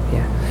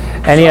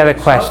 Any other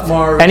questions?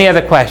 Satmar- Any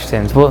other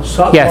questions? Well,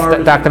 yes, Satmar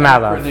is Dr. an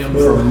Malov. acronym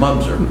for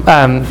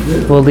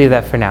Munzer. We'll leave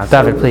that for now.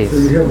 David, So please.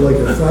 you have like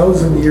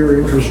 1,000-year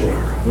interval.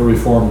 The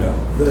reform now.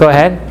 Go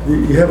ahead.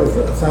 You have a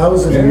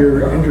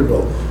 1,000-year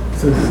interval.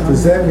 So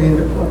does that mean,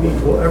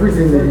 well,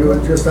 everything that you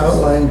have just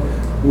outlined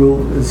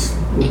will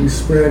be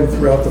spread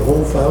throughout the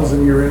whole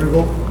 1,000-year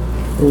interval?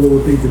 Or will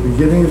it be the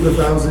beginning of the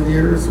 1,000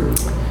 years? Or?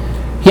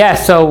 Yeah,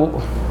 so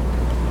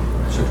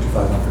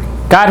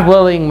 6,500. God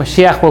willing,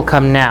 Mashiach will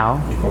come now.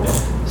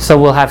 So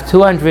we'll have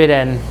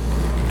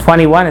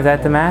 221, is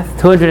that the math?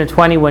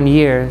 221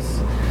 years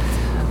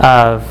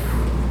of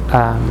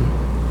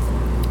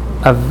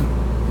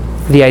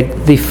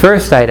the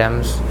first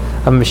items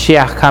of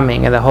Mashiach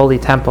coming and the Holy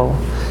Temple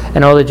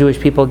and all the Jewish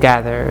people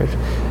gathered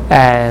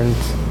and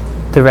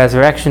the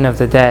resurrection of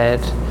the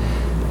dead.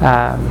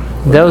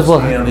 Those will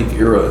Messianic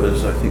era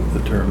is, I think, the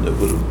term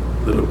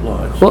that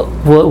applies.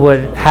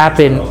 would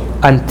happen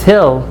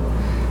until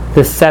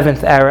the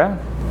seventh era,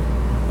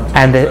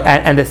 and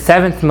the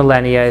seventh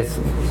millennia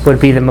would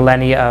be the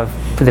millennia of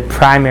the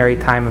primary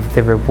time of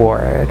the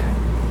reward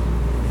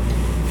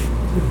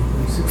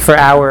for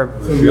our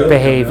The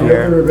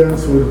behavior. other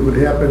events would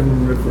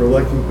happen, if we're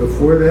lucky,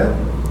 before that?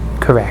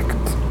 Correct.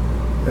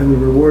 And the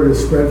reward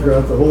is spread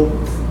throughout the whole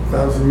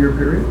 1,000-year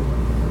period?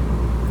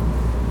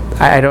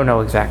 I don't know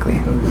exactly.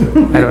 I don't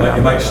You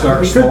know. might start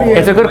It could small. be-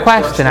 It's a good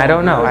question. I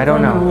don't know. I don't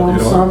In a know. lump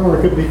sum, or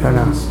it could be I don't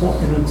know.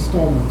 in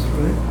installments,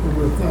 right?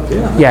 Over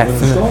 1,000. Yes.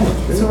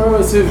 So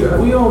Rabbi, so if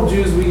we all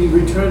Jews, we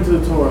return to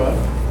the Torah,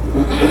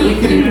 we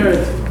could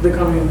inherit the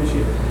coming of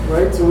Mashiach,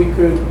 right? So we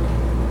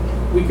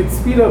could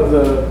speed up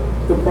the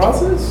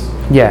process.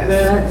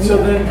 Yes.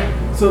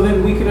 So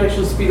then we could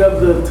actually speed up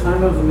the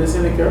time of the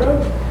Messianic era,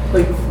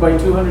 like by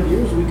 200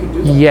 years. We could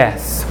do that.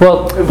 Yes.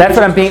 Well, that's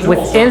what I'm being.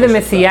 Within the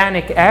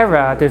Messianic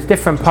era, there's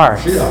different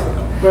parts.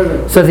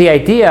 Right. So the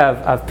idea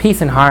of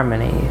peace and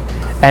harmony,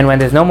 and when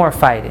there's no more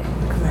fighting,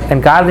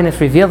 and godliness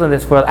revealed in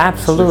this world,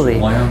 absolutely.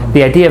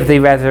 The idea of the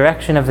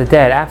resurrection of the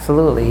dead,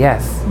 absolutely,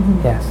 yes,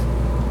 yes,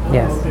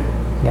 yes, Okay.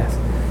 yes,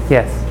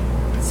 yes.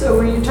 So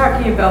when you're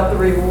talking about the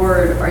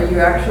reward, are you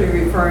actually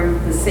referring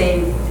the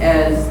same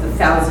as the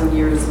 1,000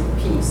 years of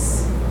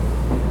peace?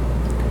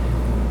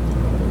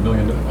 $1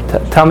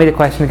 million. Tell me the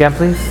question again,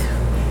 please.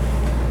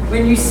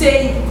 When you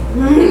say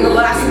in the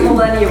last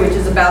millennia, which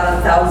is about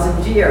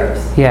 1,000 years,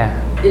 Yeah.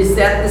 is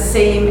that the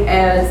same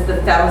as the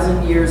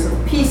 1,000 years of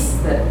peace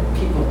that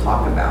people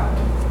talk about?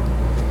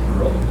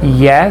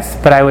 Yes,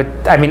 but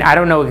I mean, I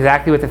don't know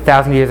exactly what the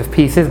 1,000 years of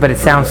peace is, but it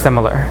sounds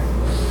similar.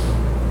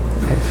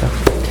 Okay, so.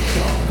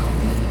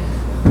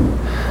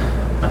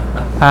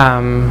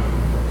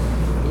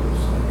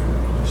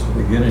 Just the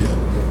beginning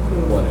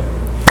of what?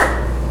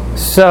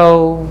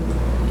 So,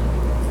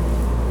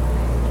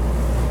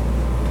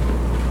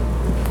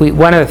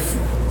 one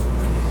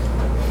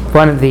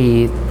of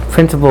the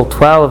principle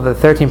 12 of the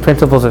 13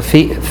 principles of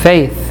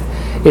faith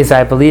is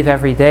I believe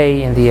every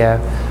day in the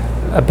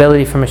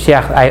ability for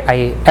Mashiach.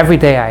 Every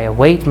day I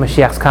await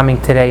Mashiach's coming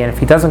today, and if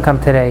he doesn't come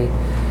today,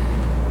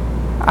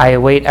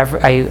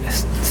 I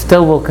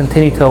still will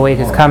continue to await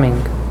his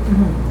coming.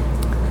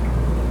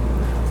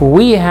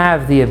 We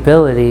have the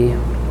ability,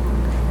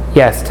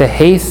 yes, to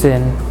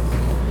hasten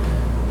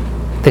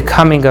the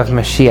coming of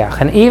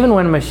Mashiach. And even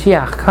when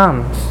Mashiach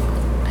comes,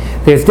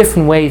 there's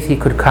different ways he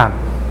could come.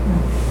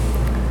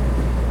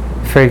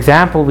 For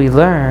example, we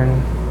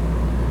learn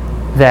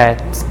that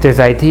there's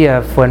the idea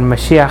of when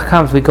Mashiach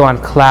comes, we go on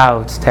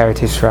clouds to Eretz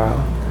Yisrael.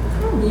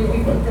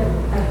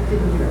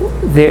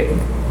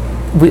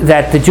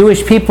 That the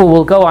Jewish people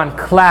will go on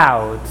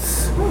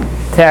clouds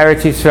to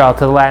Eretz Yisrael,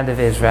 to the land of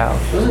Israel.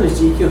 Doesn't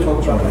Ezekiel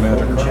talk about like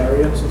golden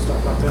chariots and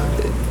stuff like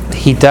that?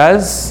 He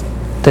does.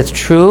 That's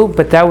true,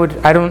 but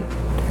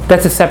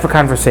that's a separate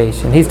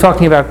conversation. He's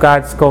talking about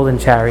God's golden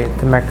chariot,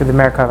 the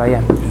Merkava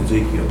Hayam.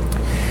 Ezekiel.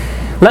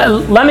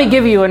 Let me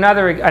give you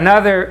another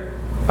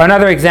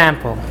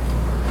example.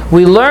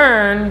 We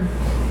learn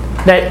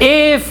that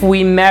if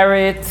we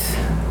merit,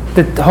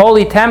 the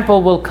Holy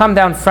Temple will come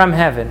down from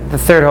heaven, the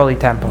third Holy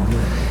Temple.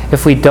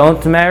 If we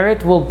don't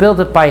merit, we'll build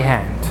it by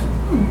hand.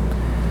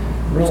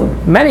 So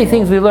many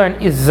things we learn.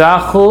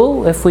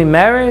 Izachu, if we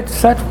merit,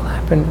 such will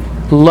happen.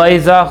 Lo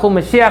izachu,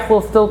 Mashiach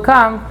will still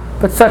come,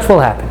 but such will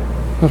happen.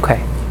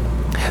 Okay.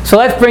 So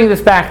let's bring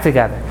this back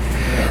together.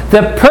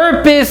 The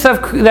purpose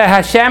of that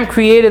Hashem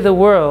created the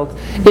world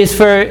is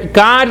for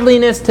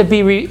godliness to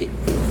be.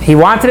 He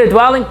wanted a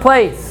dwelling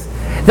place.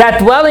 That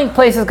dwelling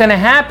place is going to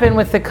happen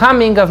with the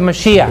coming of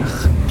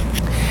Mashiach.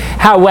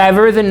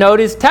 However, the note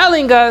is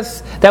telling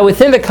us that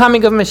within the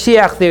coming of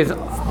Mashiach, there's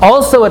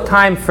also a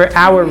time for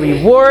our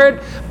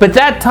reward, but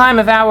that time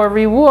of our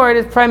reward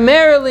is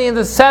primarily in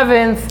the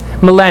 7th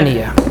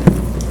millennia.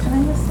 Can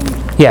I ask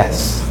something?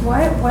 Yes.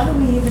 Why do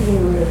we even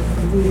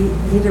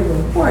need a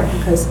reward?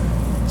 Because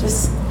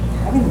just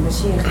having the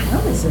Mashiach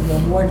come is a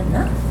reward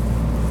enough.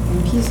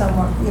 in peace on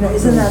what,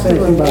 isn't that the Same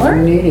thing about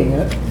reward? needing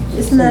it.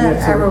 Isn't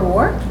that our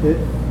reward?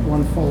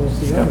 One follows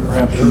the Yeah, other.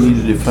 perhaps you need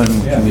to define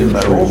what you mean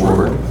by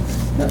reward.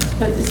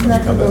 But isn't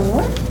that the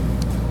reward?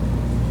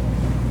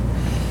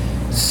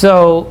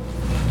 So,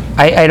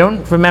 I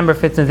don't remember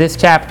if it's in this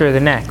chapter or the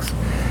next.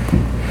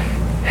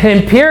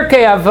 In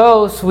Pirkei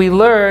Avos, we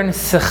learn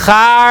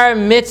Sechar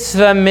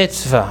mitzvah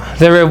mitzvah.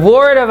 The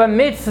reward of a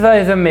mitzvah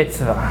is a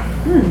mitzvah.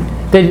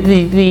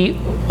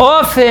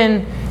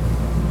 Often,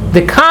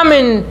 the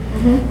common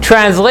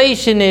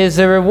translation is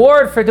the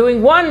reward for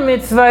doing one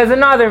mitzvah is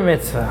another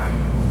mitzvah.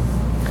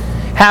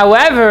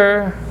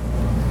 However,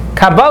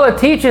 Kabbalah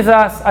teaches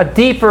us a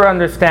deeper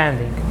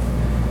understanding.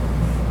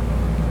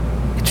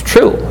 It's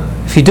true.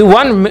 If you do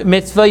one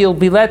mitzvah, you'll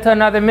be led to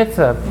another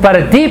mitzvah. But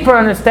a deeper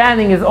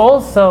understanding is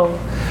also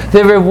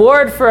the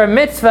reward for a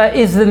mitzvah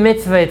is the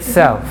mitzvah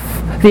itself.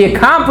 The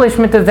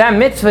accomplishment of that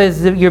mitzvah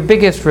is your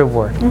biggest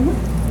reward.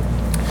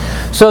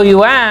 So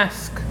you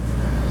ask,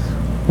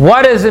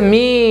 what does it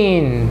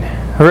mean,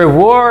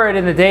 reward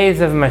in the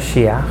days of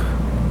Mashiach?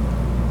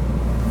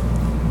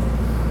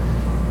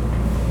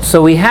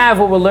 So we have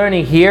what we're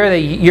learning here, that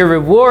your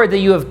reward, that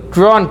you have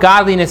drawn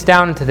godliness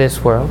down into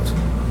this world.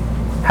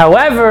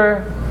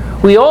 However,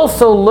 we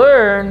also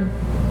learn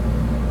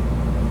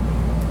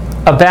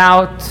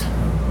about,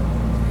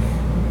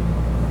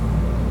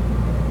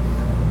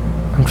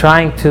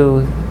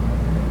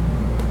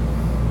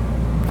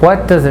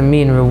 what does it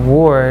mean,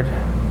 reward?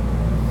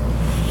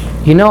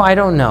 I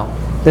don't know.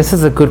 This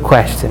is a good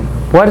question.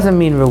 What does it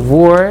mean,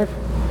 reward,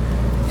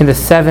 in the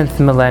 7th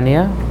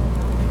millennia?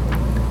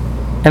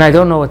 And I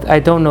don't know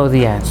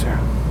the answer.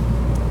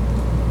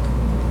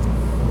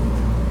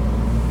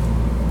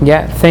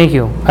 Yeah, thank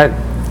you.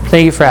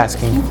 Thank you for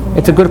asking.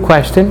 It's a good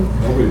question.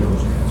 Nobody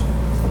knows the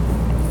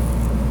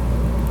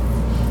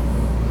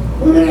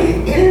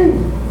answer.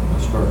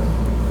 Let's start.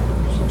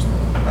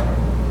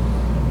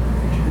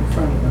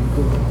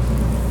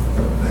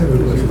 I have a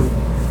question.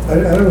 I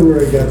don't know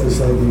where I got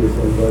this idea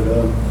from, but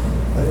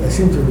I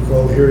seem to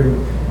recall hearing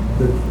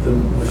that the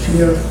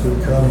Mashiach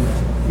would come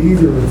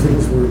either when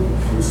things were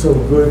so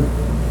good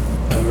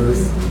on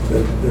earth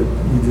that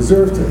we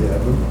deserve to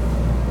have them,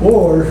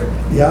 or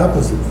the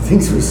opposite,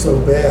 things were so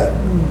bad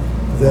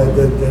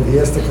that he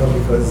has to come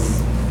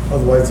because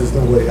otherwise there's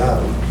no way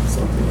out,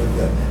 something like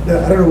that.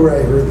 Now, I don't know where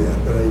I heard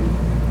that, but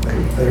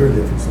I heard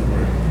that from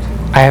somewhere.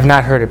 I have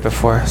not heard it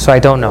before, so I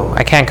don't know.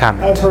 I can't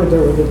comment. I've heard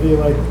there would be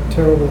like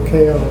terrible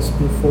chaos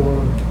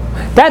before.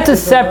 That's a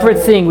separate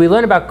thing. We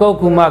learn about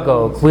Gog and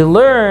Magog. We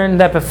learn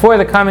that before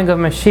the coming of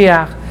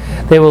Mashiach,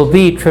 there will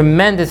be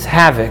tremendous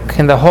havoc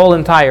in the whole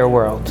entire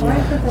world.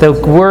 The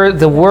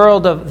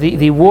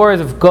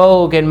wars of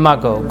Gog and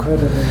Magog.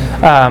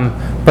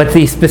 But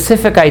the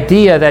specific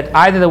idea that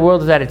either the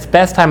world is at its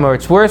best time or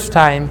its worst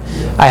time,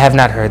 I have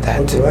not heard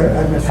that. Okay,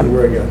 I'm not sure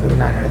where I got that. I've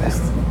not heard that.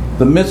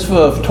 The mitzvah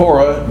of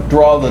Torah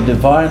draw the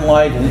divine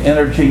light and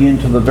energy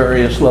into the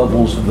various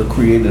levels of the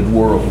created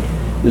world.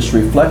 This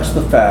reflects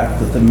the fact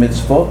that the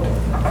mitzvot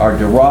are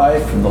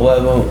derived from the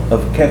level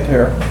of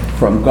Keter,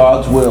 from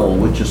God's will,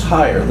 which is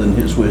higher than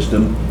His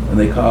wisdom, and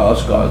they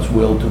cause God's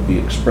will to be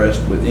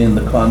expressed within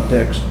the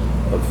context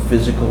of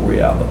physical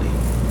reality.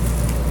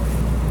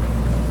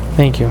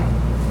 Thank you.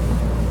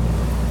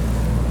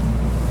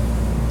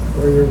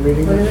 Where you're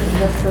reading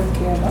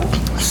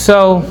it?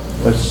 So,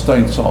 That's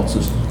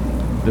Steinsaltz's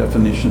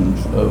definition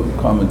of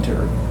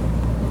commentary.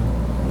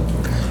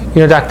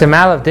 Dr.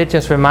 Malov did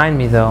just remind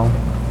me, though,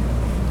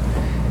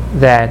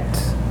 that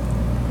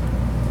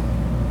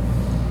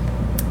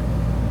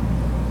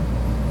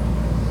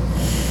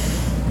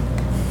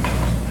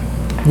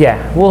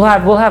we'll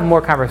have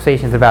more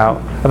conversations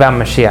about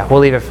Mashiach.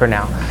 We'll leave it for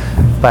now,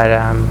 but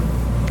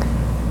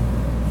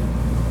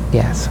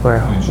yes,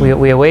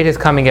 we await His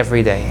coming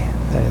every day.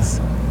 That is.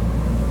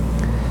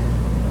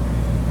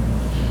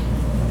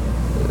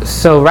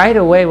 So right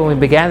away when we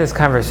began this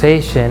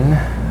conversation,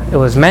 it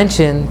was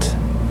mentioned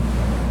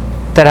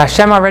that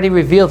Hashem already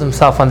revealed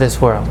Himself on this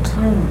world.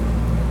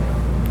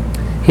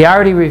 He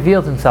already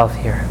revealed Himself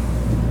here.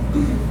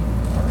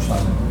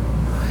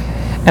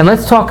 And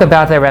let's talk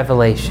about that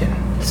revelation.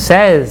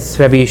 Says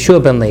Rabbi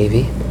Yeshua ben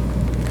Levi,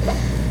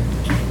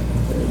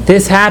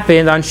 this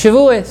happened on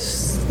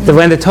Shavuos,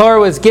 when the Torah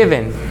was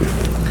given.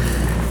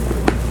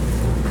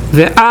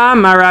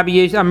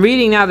 I'm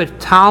reading now the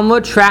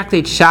Talmud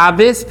Tractate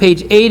Shabbos,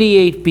 page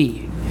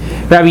 88b.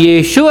 Rabbi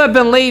Yeshua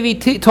ben Levi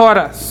taught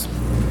us.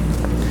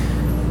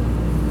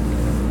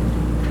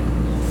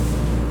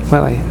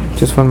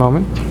 Just one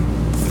moment.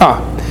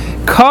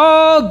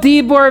 Kol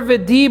dibor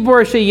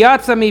v'dibor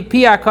sheyatza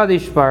mipi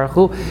HaKadosh Baruch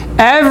Hu,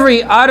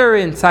 every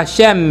utterance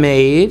Hashem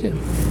made,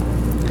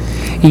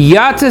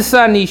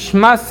 Yatzasa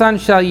nishmasan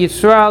shal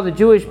Yisrael, the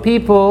Jewish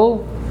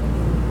people,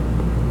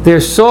 their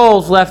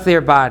souls left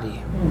their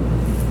body.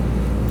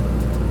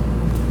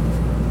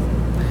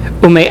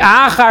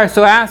 Ume'achar,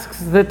 so asks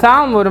the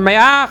Talmud,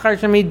 Ume'achar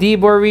shemi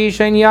dibor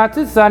rishon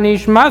Yatzasa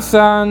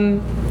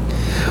nishmasan.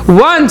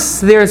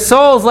 Once their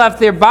souls left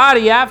their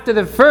body after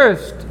the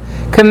first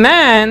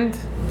command,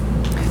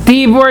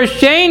 Dibor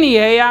sheni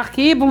heyach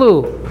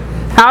kiblu.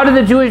 How did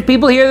the Jewish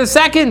people hear the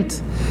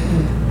second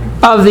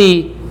of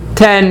the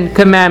 10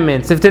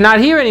 commandments? If they're not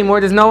here anymore,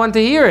 there's no one to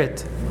hear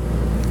it.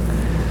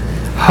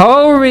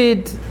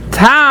 Horid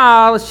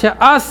tal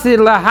she'asir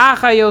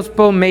lahachayos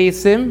bo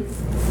mesim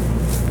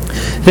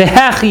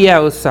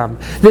v'hechiyaosam.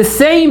 The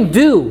same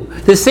dew,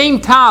 the same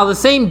tal, the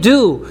same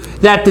dew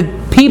that the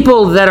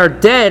people that are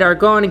dead are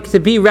going to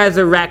be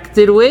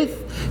resurrected with,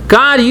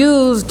 God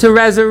used to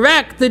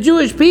resurrect the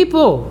Jewish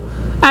people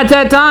at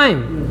that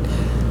time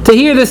to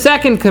hear the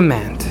second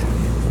command.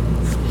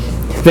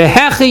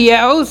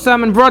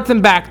 V'hechiyaosam, and brought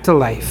them back to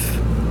life.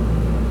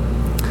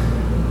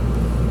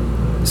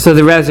 So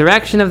the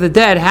resurrection of the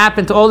dead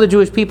happened to all the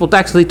Jewish people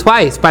actually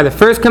twice. By the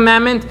first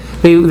commandment,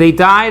 they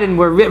died and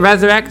were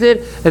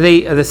resurrected.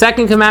 The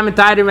second commandment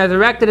died and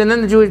resurrected, and then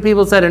the Jewish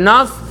people said,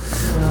 enough.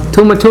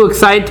 Too much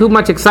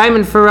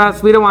excitement for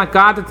us. We don't want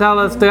God to tell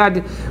us.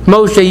 God,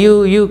 Moshe,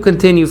 you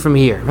continue from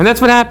here. And that's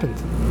what happened.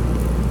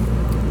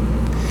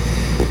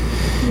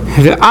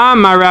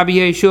 Amar Rabbi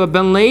Yeshua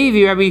ben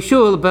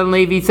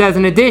Levi says,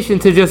 in addition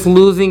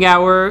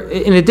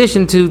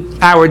to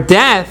our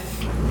death,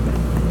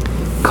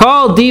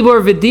 called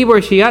Dibor v'Dibor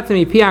shiyatzim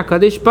mipi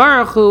HaKadosh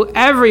Baruch Hu,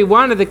 every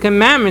one of the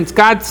commandments,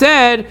 God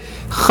said,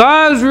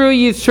 Chazru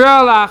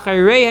Yisrael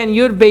acharei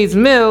Yud Beis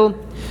Mil,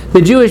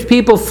 the Jewish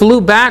people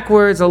flew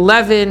backwards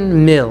 12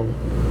 mil.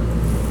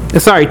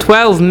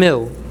 12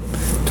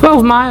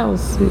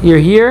 miles. You're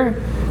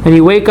here, and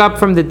you wake up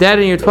from the dead,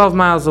 and you're 12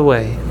 miles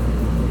away.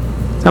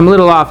 I'm a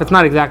little off. It's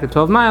not exactly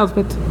 12 miles,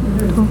 but...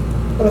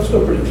 But it's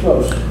still pretty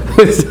close.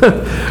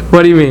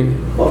 What do you mean?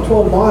 Well,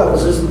 12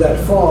 miles isn't that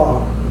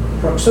far,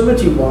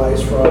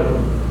 proximity-wise, from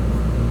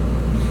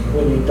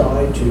when you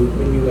die to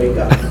when you wake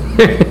up.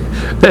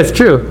 That's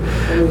true.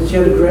 I mean, it's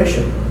yet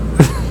aggression.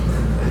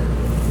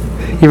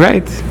 You're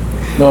right.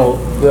 No,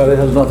 that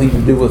has nothing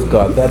to do with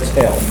God. That's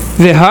hell.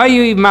 And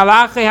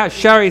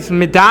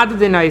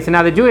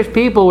now the Jewish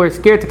people were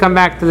scared to come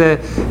back to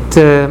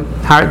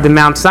the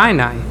Mount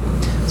Sinai.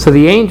 So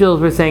the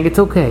angels were saying, it's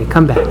okay,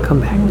 come back.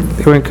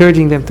 They were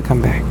encouraging them to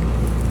come back.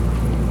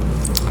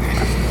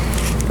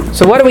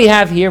 So what do we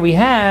have here? We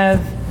have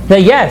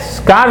that, yes,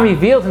 God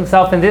revealed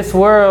himself in this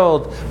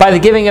world by the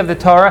giving of the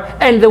Torah,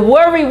 and the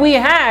worry we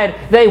had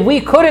that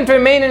we couldn't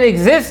remain in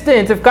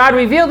existence if God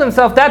revealed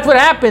himself, that's what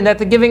happened at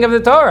the giving of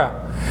the Torah.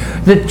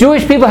 The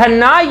Jewish people had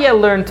not yet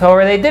learned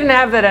Torah, they didn't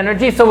have that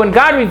energy, so when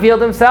God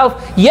revealed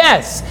himself,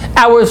 yes,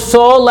 our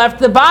soul left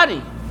the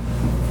body.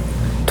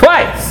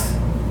 Twice.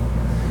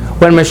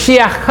 When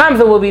Mashiach comes,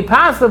 it will be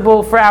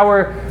possible for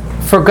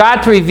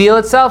God to reveal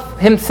himself,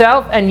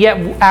 and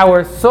yet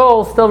our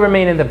soul still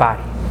remain in the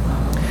body.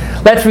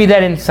 Let's read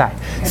that inside.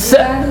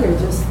 Everybody or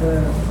just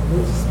the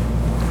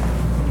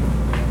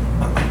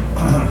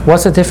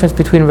What's the difference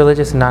between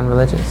religious and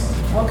non-religious?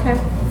 Okay, all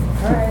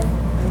right.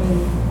 I mean,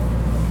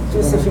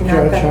 just if you're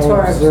not that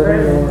Torah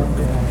observant, I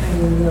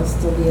mean, you'll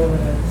still be able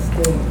to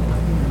stay.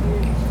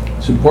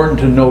 It's important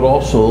to note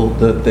also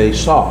that they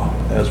saw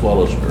as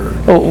well as heard.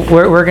 Oh,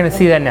 we're going to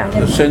see that now.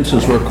 The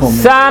senses were coming.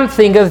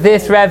 Something of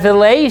this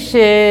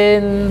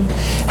revelation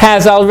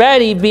has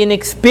already been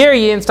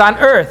experienced on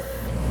earth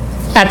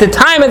at the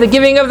time of the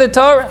giving of the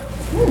Torah.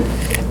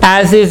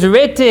 As is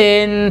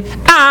written,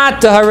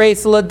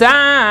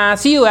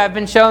 you have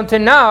been shown to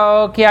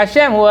know Ki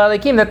Hashem Hu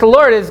Elokim, that the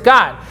Lord is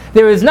God.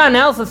 There is none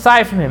else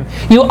aside from him.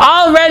 You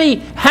already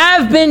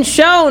have been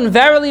shown,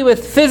 verily,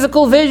 with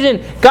physical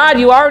vision. God,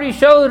 you already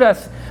showed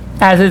us.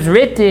 As is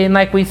written,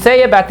 like we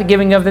say about the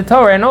giving of the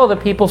Torah, and all the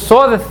people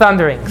saw the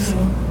thunderings.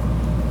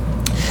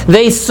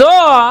 They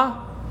saw,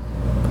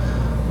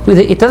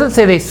 it doesn't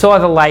say they saw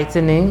the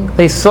lightning,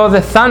 they saw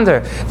the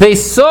thunder. They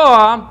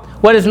saw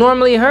what is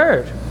normally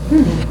heard.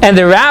 And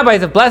the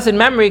rabbis of blessed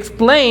memory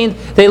explained,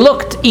 they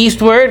looked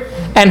eastward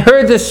and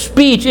heard the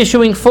speech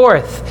issuing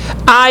forth,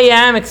 I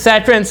am,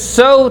 etc., and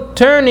so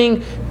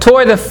turning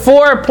toward the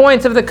 4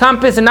 points of the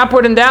compass and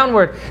upward and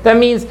downward. That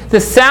means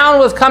the sound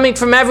was coming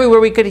from everywhere.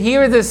 We could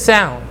hear the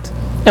sound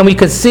and we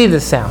could see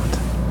the sound.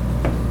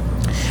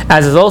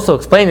 As is also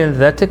explained in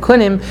the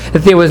Tikkunim,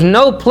 that there was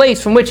no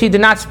place from which he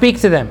did not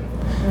speak to them.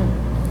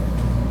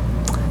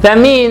 That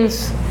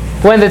means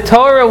when the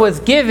Torah was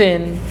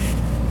given,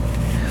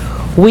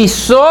 we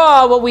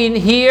saw what we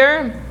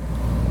hear,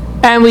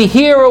 and we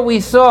hear what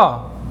we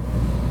saw.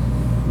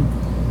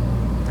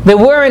 There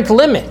weren't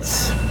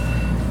limits.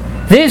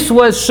 This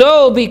was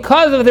so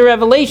because of the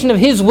revelation of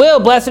his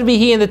will, blessed be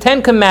he, in the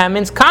 10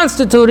 Commandments,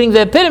 constituting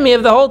the epitome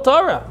of the whole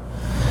Torah.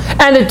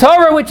 And the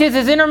Torah, which is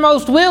his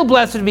innermost will,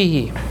 blessed be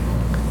he.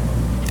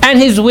 And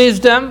his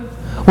wisdom,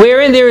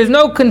 wherein there is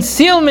no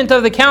concealment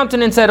of the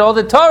countenance at all.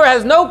 The Torah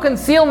has no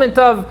concealment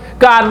of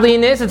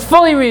godliness. It's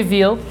fully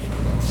revealed.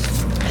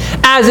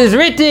 As is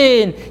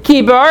written,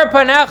 Ki ba'or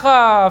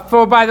panecha,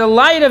 for by the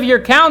light of your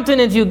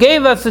countenance you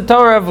gave us the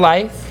Torah of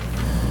life.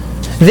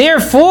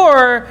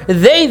 Therefore,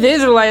 they, the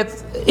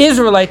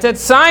Israelites at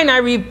Sinai,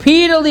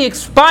 repeatedly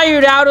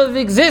expired out of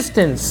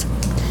existence.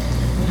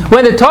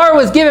 when the Torah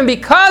was given,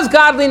 because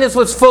godliness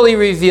was fully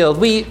revealed,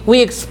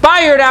 we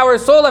expired, our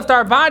soul left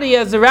our body,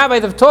 as the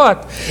rabbis have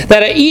taught,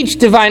 that at each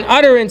divine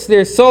utterance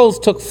their souls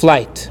took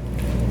flight.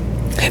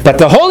 But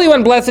the Holy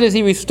One, blessed is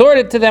He, restored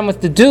it to them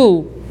with the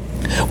dew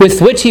with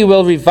which He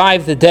will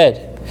revive the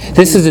dead.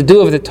 This is the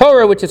dew of the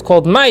Torah, which is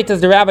called might,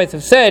 as the rabbis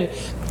have said.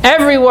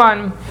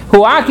 Everyone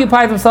who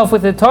occupies himself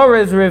with the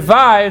Torah is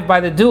revived by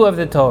the dew of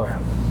the Torah.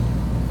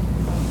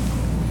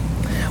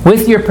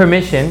 With your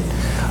permission,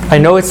 I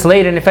know it's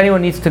late, and if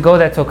anyone needs to go,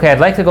 that's okay. I'd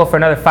like to go for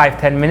another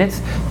 5-10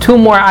 minutes. 2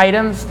 more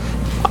items,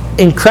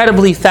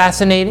 incredibly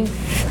fascinating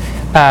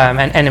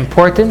and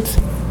important,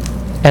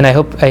 and I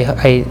hope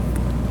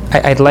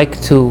I'd like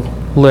to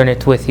learn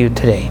it with you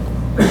today.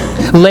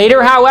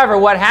 Later, however,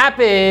 what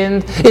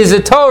happened is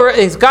the Torah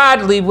is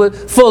godly,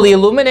 fully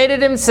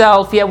illuminated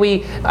Himself, yet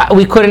we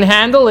couldn't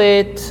handle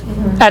it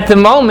at the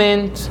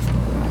moment,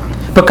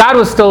 but God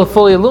was still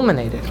fully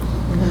illuminated.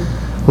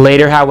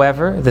 Later,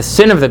 however, the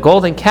sin of the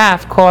golden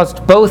calf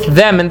caused both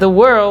them and the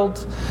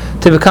world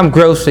to become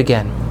gross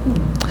again.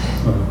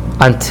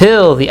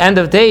 Until the end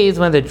of days,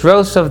 when the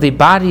dross of the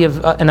body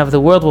and of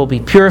the world will be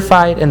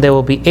purified, and they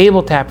will be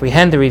able to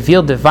apprehend the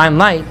revealed divine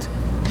light,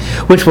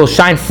 which will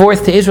shine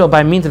forth to Israel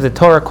by means of the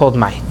Torah called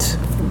might.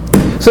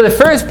 So the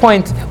first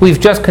point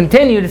we've just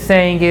continued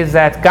saying is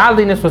that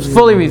godliness was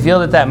fully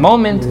revealed at that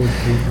moment.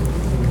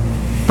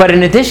 But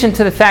in addition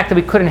to the fact that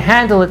we couldn't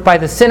handle it by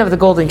the sin of the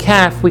golden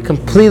calf, we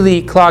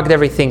completely clogged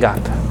everything up.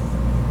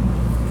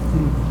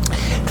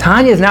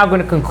 Tanya is now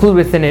going to conclude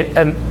with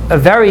a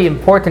very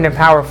important and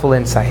powerful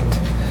insight.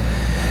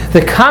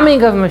 The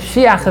coming of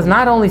Mashiach is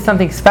not only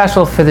something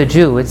special for the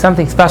Jew, it's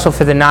something special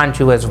for the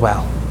non-Jew as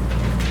well.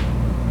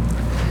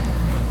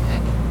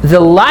 The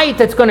light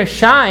that's going to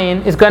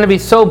shine is going to be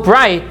so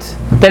bright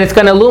that it's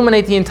going to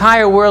illuminate the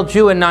entire world,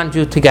 Jew and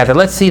non-Jew together.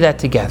 Let's see that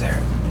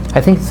together. I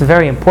think it's a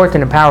very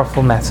important and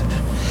powerful message.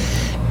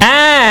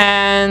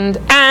 And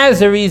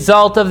as a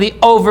result of the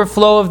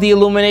overflow of the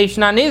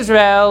illumination on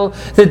Israel,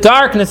 the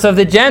darkness of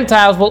the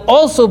Gentiles will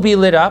also be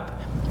lit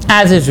up,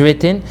 as is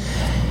written,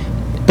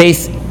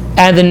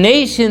 and the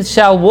nations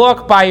shall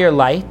walk by your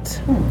light.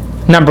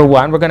 Number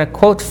 1, we're going to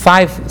quote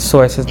 5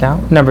 sources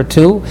now. Number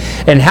 2,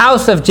 in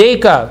house of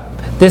Jacob,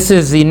 this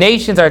is the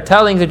nations are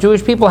telling the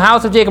Jewish people,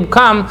 house of Jacob,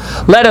 come,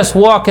 let us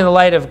walk in the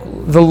light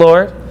of the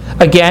Lord.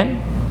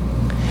 Again,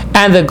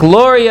 and the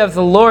glory of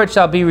the Lord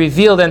shall be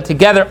revealed, and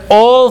together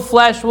all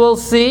flesh will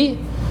see,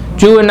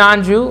 Jew and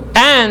non-Jew,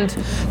 and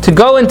to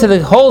go into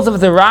the holes of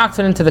the rocks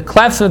and into the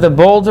clefts of the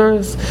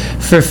boulders,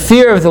 for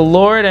fear of the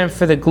Lord and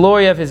for the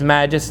glory of His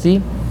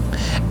majesty.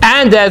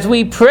 And as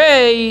we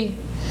pray,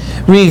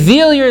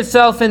 reveal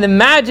yourself in the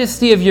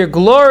majesty of your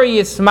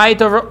glorious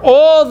might over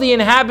all the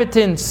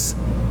inhabitants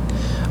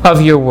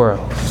of your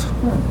world.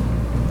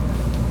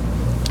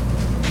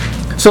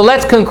 So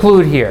let's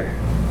conclude here.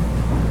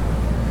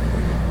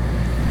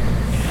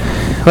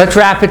 Let's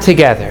wrap it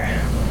together.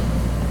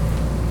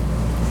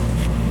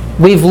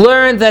 We've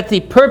learned that the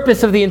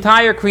purpose of the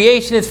entire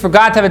creation is for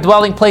God to have a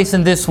dwelling place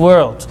in this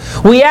world.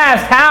 We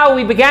asked how,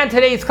 we began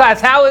today's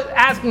class,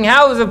 asking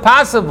how is it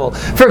possible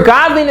for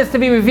godliness to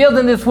be revealed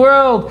in this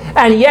world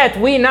and yet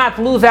we not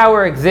lose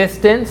our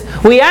existence?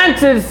 We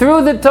answered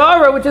through the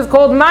Torah, which is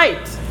called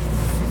might.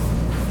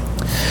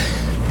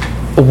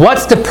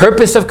 What's the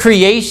purpose of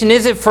creation?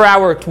 Is it for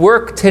our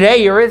work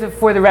today, or is it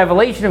for the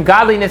revelation of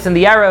godliness in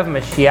the era of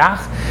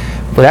Mashiach?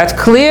 Well, that's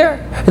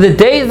clear. The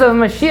days of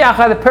Mashiach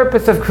are the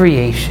purpose of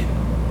creation.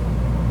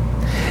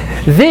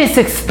 This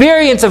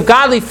experience of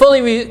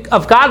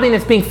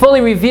godliness being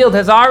fully revealed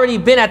has already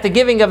been at the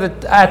giving of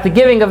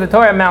the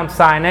Torah at Mount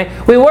Sinai.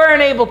 We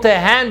weren't able to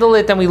handle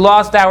it, and we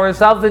lost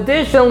ourselves.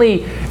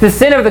 Additionally, the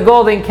sin of the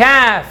golden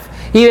calf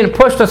even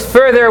pushed us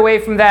further away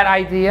from that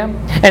idea.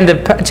 And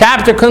the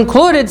chapter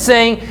concluded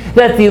saying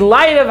that the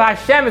light of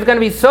Hashem is going to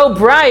be so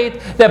bright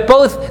that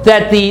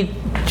the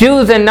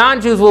Jews and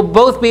non-Jews will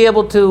both be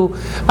able to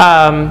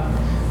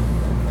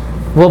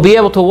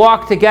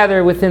walk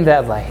together within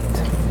that light.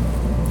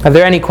 Are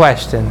there any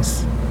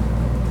questions?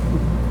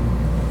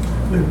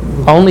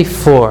 Only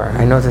 4.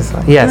 I know this.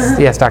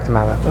 Yes, Dr.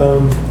 Mala.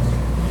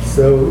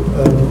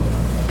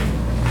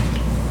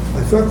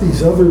 I thought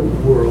these other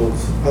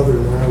worlds, other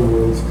than our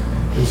worlds,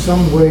 in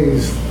some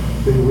ways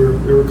they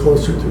were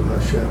closer to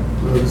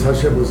Hashem. Because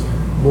Hashem was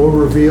more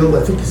revealed.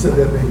 I think you said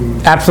that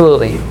maybe.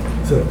 Absolutely.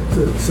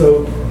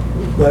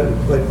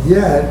 But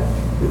yet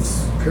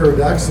it's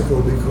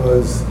paradoxical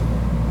because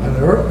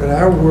in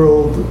our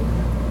world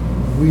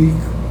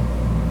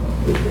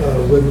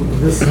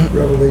when this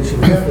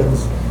revelation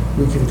happens,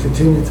 we can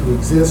continue to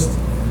exist,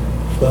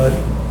 but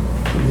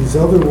in these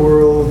other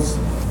worlds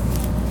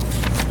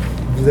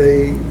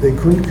they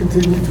couldn't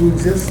continue to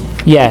exist.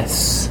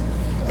 Yes.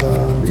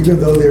 Even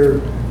though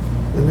they're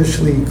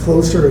initially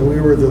closer and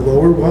we were the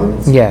lower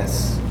ones.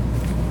 Yes.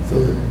 So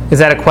is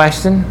that a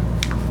question?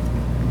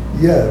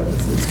 Yeah,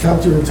 it's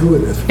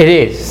counterintuitive. It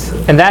is.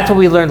 And that's what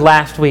we learned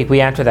last week.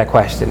 We answered that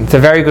question. It's a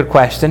very good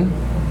question.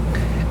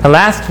 And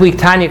last week,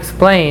 Tanya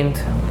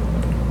explained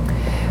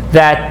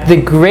that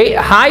the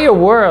higher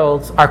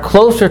worlds are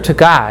closer to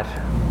God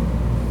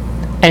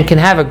and can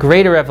have a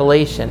greater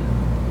revelation.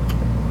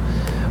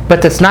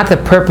 But that's not the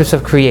purpose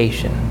of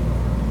creation.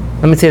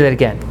 Let me say that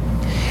again.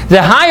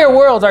 The higher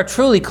worlds are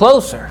truly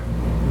closer.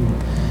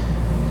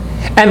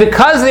 And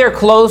because they're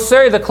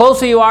closer, the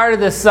closer you are to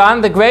the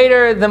sun,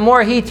 the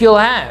more heat you'll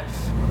have.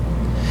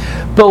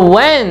 But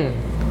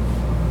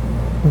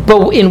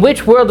in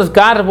which world does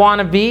God want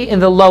to be? In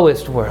the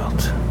lowest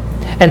world.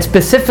 And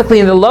specifically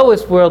in the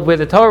lowest world, where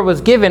the Torah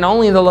was given,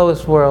 only in the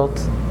lowest world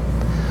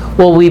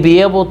will we be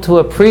able to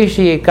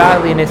appreciate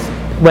godliness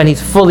when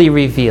He's fully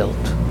revealed.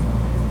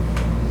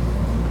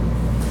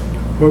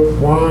 But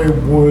why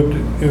would,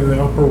 in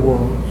the upper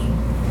worlds,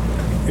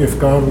 if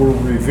God were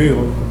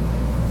revealed,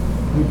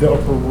 would the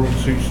upper world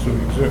cease to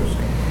exist?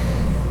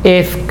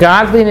 If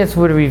godliness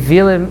would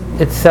reveal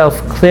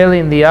itself clearly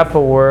in the upper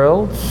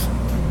worlds,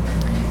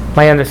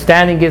 my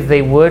understanding is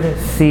they would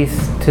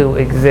cease to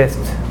exist.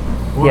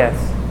 Why?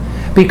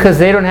 Yes. Because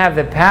they don't have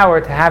the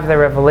power to have the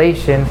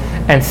revelation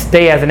and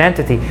stay as an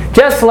entity.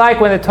 Just like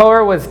when the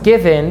Torah was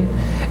given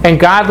and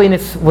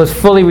godliness was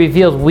fully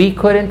revealed, we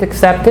couldn't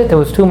accept it. It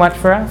was too much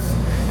for us.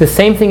 The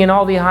same thing in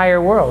all the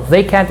higher worlds.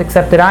 They can't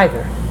accept it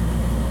either.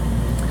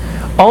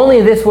 Only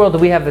in this world do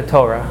we have the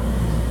Torah.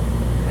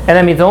 And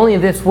that means only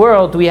in this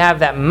world do we have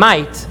that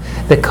might.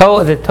 The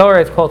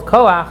Torah is called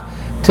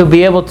Koach, to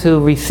be able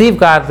to receive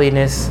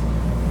godliness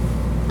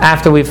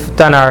after we've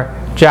done our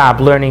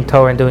job, learning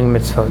Torah and doing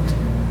mitzvot.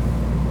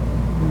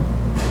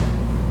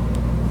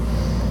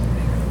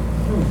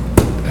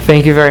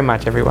 Thank you very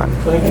much, everyone.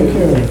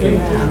 Thank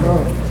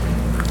you.